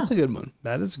 Yeah. That's a good one.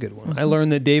 That is a good one. I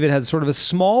learned that David has sort of a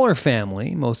smaller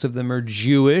family. Most of them are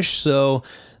Jewish, so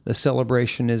the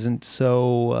celebration isn't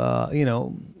so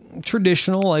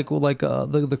traditional like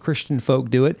the Christian folk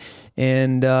do it,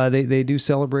 and they do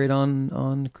celebrate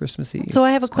on Christmas Eve. So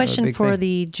I have a It's kind of question big for thing.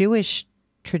 the Jewish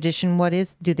tradition.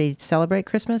 Do they celebrate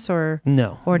Christmas or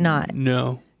No. not?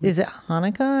 No. Is it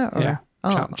Hanukkah or Yeah.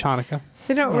 Oh, Chanukah.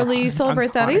 They don't really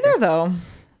celebrate that either,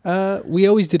 though, We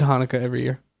always did Hanukkah every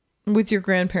year. with your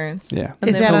grandparents. Yeah. And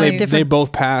Is then that when on a they, different- They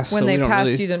both passed. when so they we don't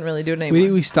passed, really, you didn't really do it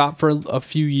anymore. we stopped for a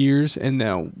few years, and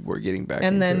now we're getting back.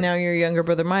 And then into it. now your younger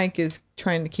brother Mike is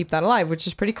trying to keep that alive, which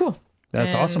is pretty cool.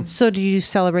 That's And- awesome. So do you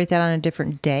celebrate that on a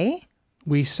different day?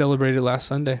 we celebrated last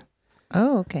Sunday,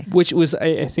 Oh, okay. which was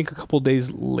I think a couple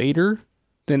days later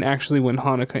than actually when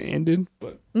Hanukkah ended.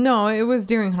 But No, it was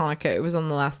during Hanukkah. It was on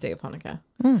the last day of Hanukkah.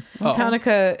 oh,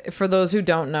 Hanukkah, for those who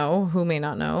don't know, who may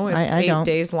not know, it's I 8 don't.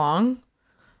 days long.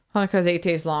 Hanukkah is 8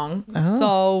 days long. Oh.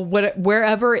 So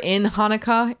wherever in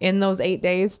Hanukkah, in those 8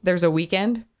 days, there's a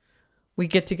weekend. We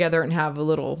get together and have a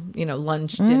little,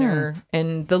 lunch, dinner,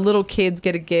 and the little kids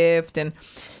get a gift. And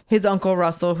his Uncle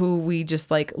Russell, who we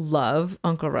just love.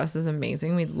 Uncle Russ is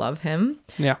amazing. We love him.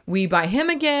 yeah. We buy him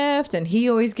a gift, and he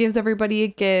always gives everybody a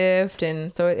gift,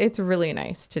 and so it's really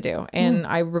nice to do. And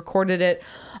I recorded it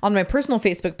on my personal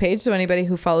Facebook page, so anybody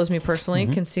who follows me personally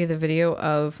can see the video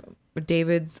of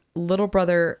David's little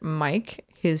brother Mike,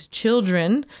 his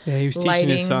children, Yeah, he was teaching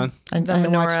lighting his son. I the watched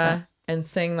menorah that. and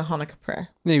saying the Hanukkah prayer.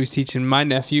 And he was teaching my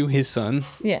nephew, his son,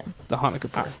 Yeah, the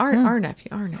Hanukkah prayer. our nephew.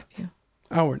 Our nephew.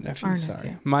 Our Sorry.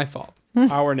 nephew. My fault.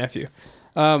 Our nephew.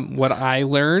 What I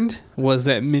learned was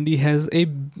that Mindy has a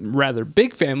rather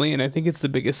big family, and I think it's the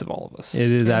biggest of all of us. It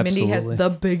is And absolutely. Mindy has the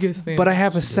biggest family. But I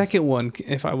have a second one,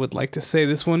 if I would like to say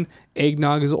this one.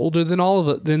 Eggnog is older than all of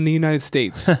it, than the United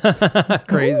States.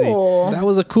 crazy. Cool. That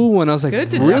was a cool one. I was like,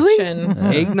 Good really? deduction.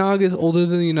 Eggnog is older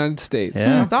than the United States.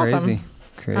 Yeah, That's awesome. crazy.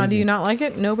 Crazy. How do you not like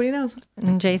it? Nobody knows.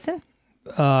 And Jason?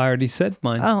 I already said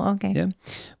mine. Oh, okay. Yeah,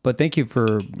 but thank you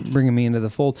for bringing me into the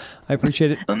fold. I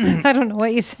appreciate it. I don't know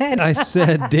what you said. I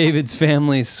said David's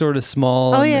family is sort of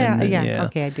small. Oh, and yeah, then- yeah.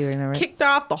 Okay, I do remember. Kicked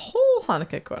off the whole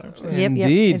Hanukkah conversation. Yep, yep,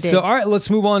 Indeed. it did. So, all right, let's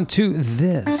move on to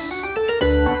this.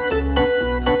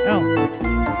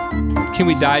 Oh, Can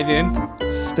we dive in?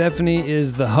 Stephanie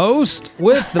is the host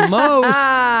with the most.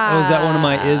 Oh, is that one of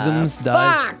my isms?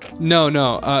 Dive. Fuck! No.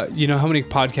 You know how many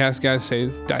podcast guys say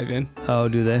dive in? Oh,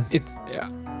 do they?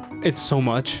 It's so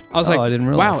much. I was Oh, like, I didn't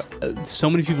realize. wow, so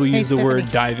many people use the word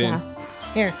Stephanie. dive in.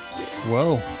 Yeah. Here.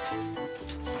 Whoa.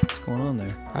 What's going on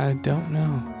there? I don't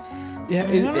know. Yeah,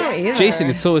 don't know either. Jason,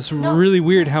 it's really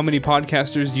weird how many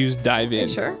podcasters use dive in.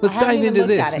 Sure. Let's I haven't dive even into looked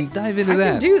this at it. and dive into I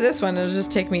that. can do this one. It'll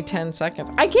just take me 10 seconds.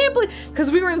 I can't believe,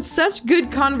 because we were in such good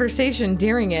conversation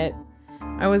during it,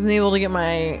 I wasn't able to get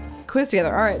my quiz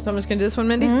together. All right, so I'm just going to do this one,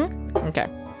 Mindy? Okay.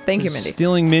 Thank you, Mindy.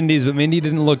 Stealing Mindy's, but Mindy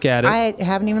didn't look at it. I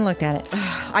haven't even looked at it.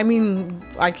 I mean,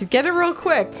 I could get it real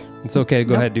quick. It's okay.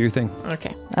 Go ahead. Do your thing.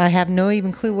 Okay. I have no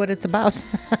even clue what it's about.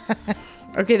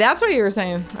 Okay, that's what you were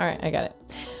saying. All right, I got it.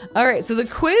 All right, so the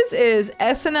quiz is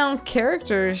SNL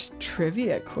characters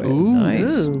trivia quiz.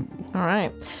 Nice. Ooh. All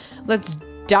right, let's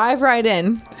dive right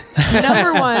in.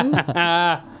 Number one,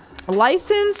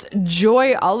 licensed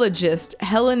joyologist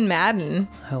Helen Madden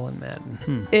Helen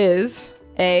Madden. is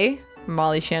A,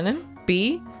 Molly Shannon,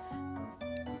 B,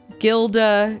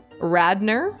 Gilda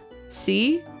Radner,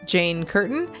 C, Jane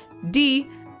Curtin. D.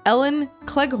 Ellen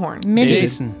Cleghorn. Mindy.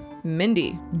 Jason.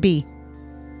 Mindy. B.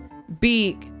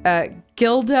 B.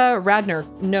 Gilda Radner.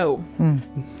 No.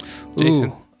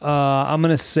 Jason. Ooh, I'm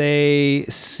gonna say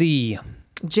C.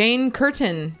 Jane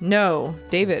Curtin. No.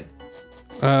 David.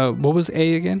 What was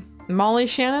A again? Molly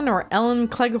Shannon or Ellen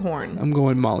Cleghorn? I'm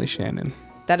going Molly Shannon.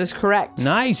 That is correct.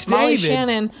 Nice, Molly David.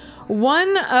 Shannon,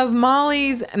 one of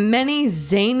Molly's many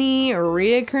zany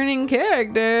reoccurring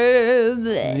characters.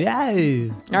 Yeah.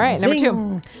 All right, number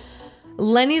Zing. 2.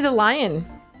 Lenny the Lion.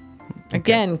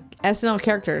 Again, SNL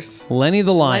characters. Lenny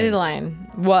the Lion. Lenny the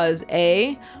Lion was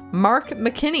A. Mark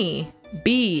McKinney.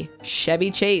 B.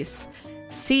 Chevy Chase.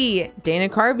 C. Dana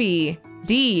Carvey.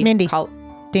 D. Mindy.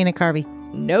 Dana Carvey.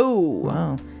 No.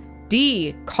 Wow.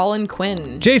 D. Colin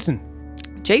Quinn. Jason.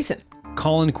 Jason.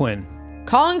 Colin Quinn.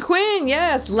 Colin Quinn,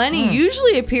 yes. Lenny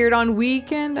usually appeared on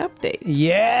Weekend Update.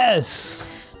 Yes.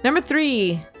 Number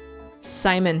 3,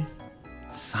 Simon.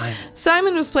 Simon.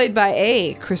 Simon was played by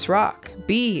A. Chris Rock,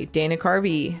 B. Dana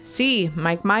Carvey, C.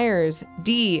 Mike Myers,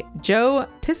 D. Joe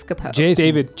Piscopo. Jason.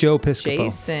 David. Joe Piscopo.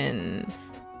 Jason.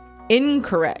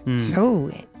 Incorrect.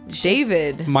 Oh,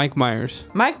 David. Mike Myers.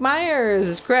 Mike Myers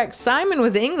is correct. Simon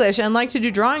was English and liked to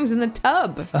do drawings in the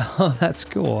tub. Oh, that's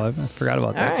cool. I forgot about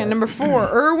All that. right, number 4,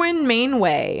 Erwin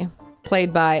Mainway,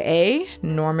 played by A.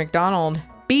 Norm Macdonald,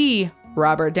 B.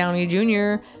 Robert Downey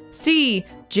Jr., C.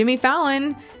 Jimmy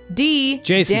Fallon, D.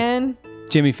 Jason. Dan.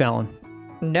 Jimmy Fallon.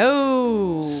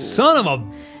 No. Son of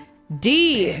a.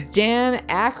 D. Dan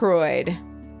Aykroyd.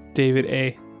 David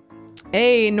A.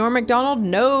 A. Norm Macdonald.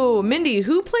 No. Mindy,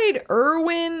 who played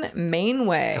Erwin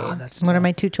Mainway? what are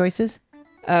my 2 choices?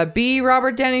 B.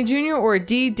 Robert Downey Jr. or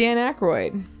D. Dan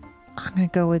Aykroyd? I'm going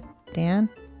to go with Dan.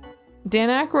 Dan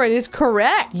Aykroyd is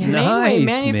correct. Nice, Mainway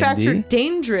manufactured Mindy.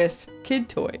 dangerous kid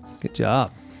toys. Good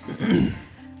job.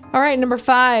 All right, number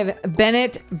 5,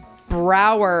 Bennett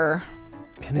Brower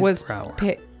Bennett was Brower.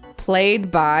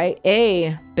 played by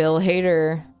A. Bill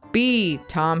Hader, B.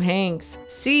 Tom Hanks,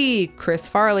 C. Chris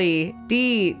Farley,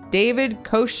 D. David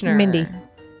Koechner.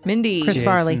 Mindy. Chris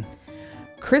Farley. Jason.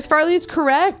 Chris Farley is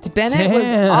correct. Bennett was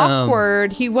Damn.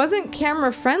 awkward. He wasn't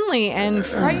camera friendly and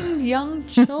frightened young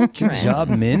children. Good job,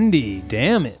 Mindy.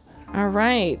 Damn it. All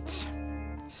right.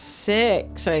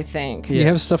 6, I think. You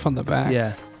have stuff on the back.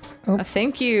 Yeah.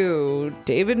 Thank you,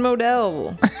 David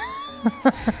Modell.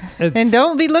 And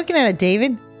don't be looking at it,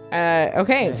 David.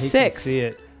 Okay, He can 6. see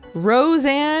it.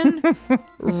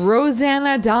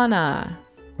 Rosanna Donna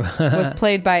was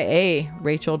played by A.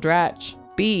 Rachel Dratch,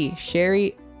 B.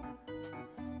 Sherry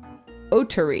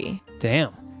Oteri,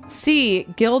 Damn. C.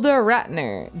 Gilda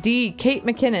Ratner, D. Kate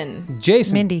McKinnon.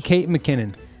 Jason. Mindy. Kate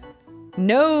McKinnon.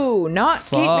 No, not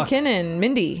Kate Fuck. McKinnon.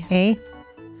 Mindy. A.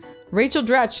 Rachel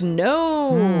Dratch.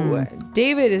 No.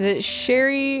 David, is it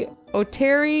Sherry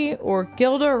Oteri or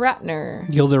Gilda Ratner?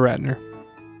 Gilda Radner.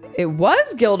 It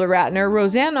was Gilda Ratner.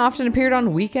 Roseanne often appeared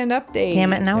on Weekend Update.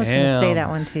 Damn it. And I was going to say Damn. that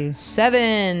one too.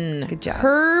 7. Good job.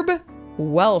 Herb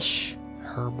Welsh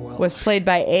Herb Welch. was played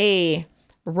by A.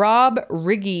 Rob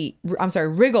Riggle.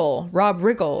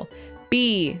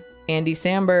 B. Andy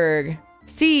Samberg.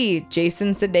 C.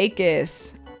 Jason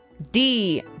Sudeikis.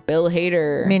 D. Bill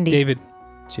Hader. Mindy. David.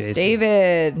 Jason.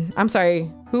 David. I'm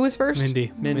sorry. Who was first?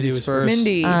 Mindy. Mindy's was first.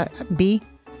 Mindy. B.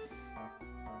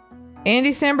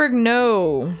 Andy Samberg,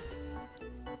 no.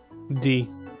 D.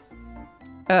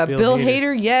 Bill Hader.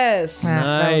 Hader, yes. Wow,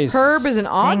 that was- Nice. Herb is an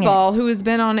Dang it. oddball who has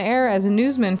been on air as a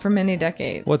newsman for many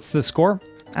decades. What's the score?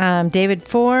 David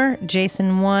 4,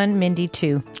 Jason 1, Mindy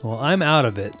 2. Well, I'm out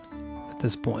of it at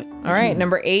this point. All right,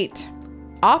 number 8.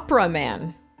 Opera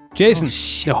Man. Jason.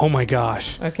 Oh my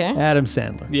gosh. Okay. Adam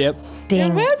Sandler. Yep.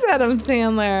 Dang. That's Adam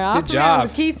Sandler. Opera Man job.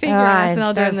 was a key figure on Ah,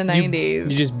 SNL during the that's-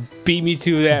 90s. You just beat me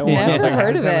to that one. I was Never like,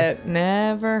 heard of "How's it.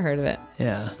 Never heard of it.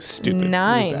 Yeah. that Stupid. It was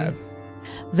 9. bad.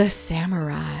 The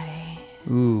Samurai.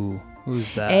 Ooh.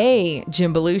 Who's that? A.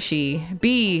 Jim Belushi.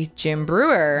 B. Jim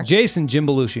Brewer. Jason. Jim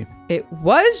Belushi. It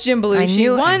was Jim Belushi.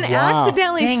 knew it. One Wow.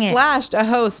 accidentally Dang it. slashed a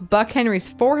host, Buck Henry's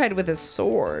forehead with his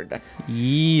sword.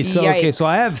 Yee. So, okay. So Yikes.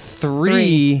 I have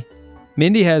 3.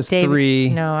 Mindy has David, 3.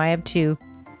 No, I have 2.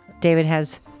 David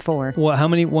has 4. Well, how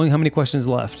many questions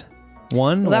left?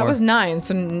 1? Well, that or was 9.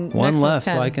 So one next left, was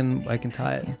 10. so I can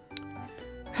tie it.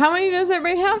 How many does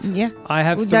everybody have? Yeah. I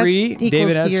have Well, that's 3. equals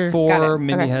David to has your- 4. Got it.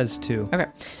 Mindy Okay. has 2. Okay.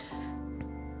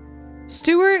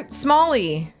 Stuart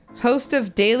Smalley, host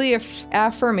of Daily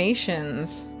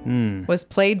Affirmations, was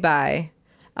played by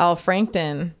Al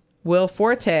Franken, Will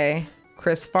Forte,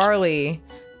 Chris Farley,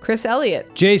 Chris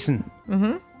Elliott. Jason.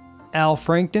 Al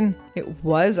Franken. It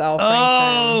was Al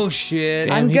Franken. Oh shit!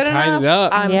 Damn, I'm he good tied enough. it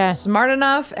up. I'm Yeah. smart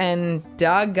enough, and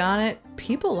doggone it,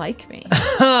 people like me.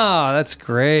 Oh, that's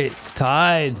great. It's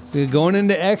tied. We're going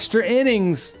into extra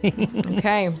innings.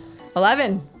 Okay.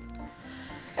 11.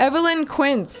 Evelyn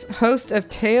Quince, host of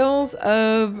Tales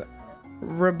of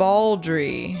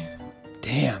Ribaldry.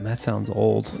 Damn, that sounds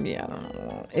old. Yeah, I don't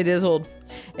know. It is old.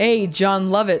 A. John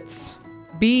Lovitz.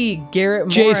 B. Garrett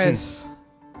Jason. Morris.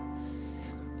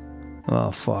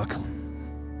 Oh, fuck.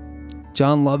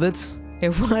 John Lovitz?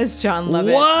 It was John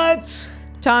Lovitz. What?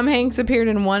 Tom Hanks appeared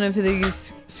in one of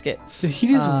these skits. Did he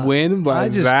just win by I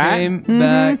just that? came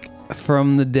back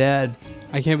from the dead.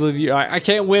 I can't believe you. I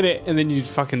can't win it, and then you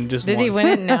fucking just Did won. he win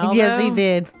it now? Yes, though? he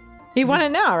did. He won it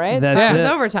now, right? That's That it. was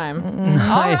overtime.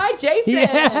 All right, Jason.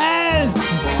 Yes!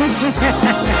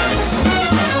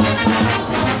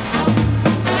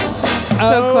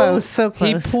 So close, so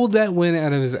He close. pulled that win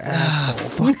out of his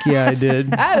asshole. Fuck yeah, I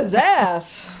did. Out his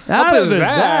ass. Out of his his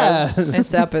ass. ass.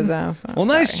 It's up his ass. I'm Well,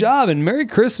 nice sorry. job, and Merry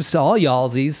Christmas to all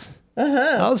y'allsies.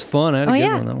 That was fun. I had a Oh good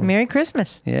yeah, one. That one. Merry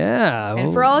Christmas. Yeah.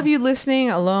 And for all of you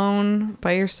listening alone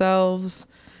by yourselves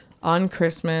on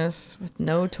Christmas with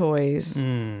no toys,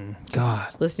 God.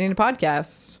 listening to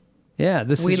podcasts, yeah,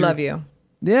 this we is your- love you.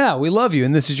 Yeah, we love you,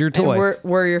 and this is your And toy.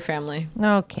 we're your family.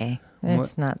 Okay,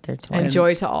 it's not their toy. And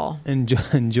joy to all.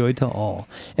 Enjoy to all,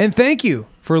 and thank you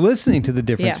for listening to the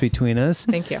difference Yes. between us.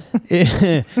 Thank you.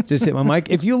 Just hit my mic.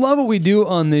 If you love what we do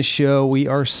on this show, we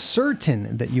are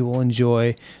certain that you will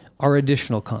enjoy our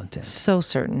additional content So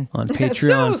certain. on So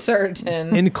Patreon.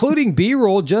 certain. Including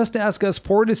B-roll, Just Ask Us,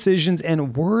 Poor Decisions,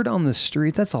 and Word on the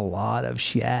Street. That's a lot of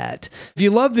shit. If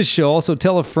you love this show, also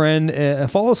tell a friend.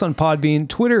 Follow us on Podbean,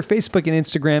 Twitter, Facebook, and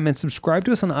Instagram, and subscribe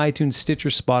to us on iTunes, Stitcher,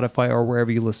 Spotify, or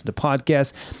wherever you listen to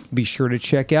podcasts. Be sure to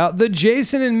check out the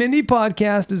Jason and Mindy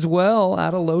podcast as well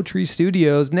out of Low Tree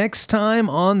Studios. Next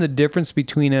time on The Difference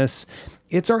Between Us,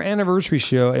 it's our anniversary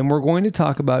show, and we're going to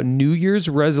talk about New Year's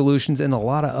resolutions and a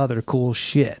lot of other cool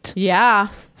shit. Yeah.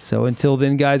 So until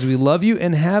then, guys, we love you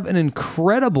and have an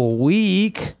incredible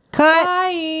week. Cut.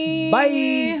 Bye.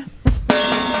 Bye.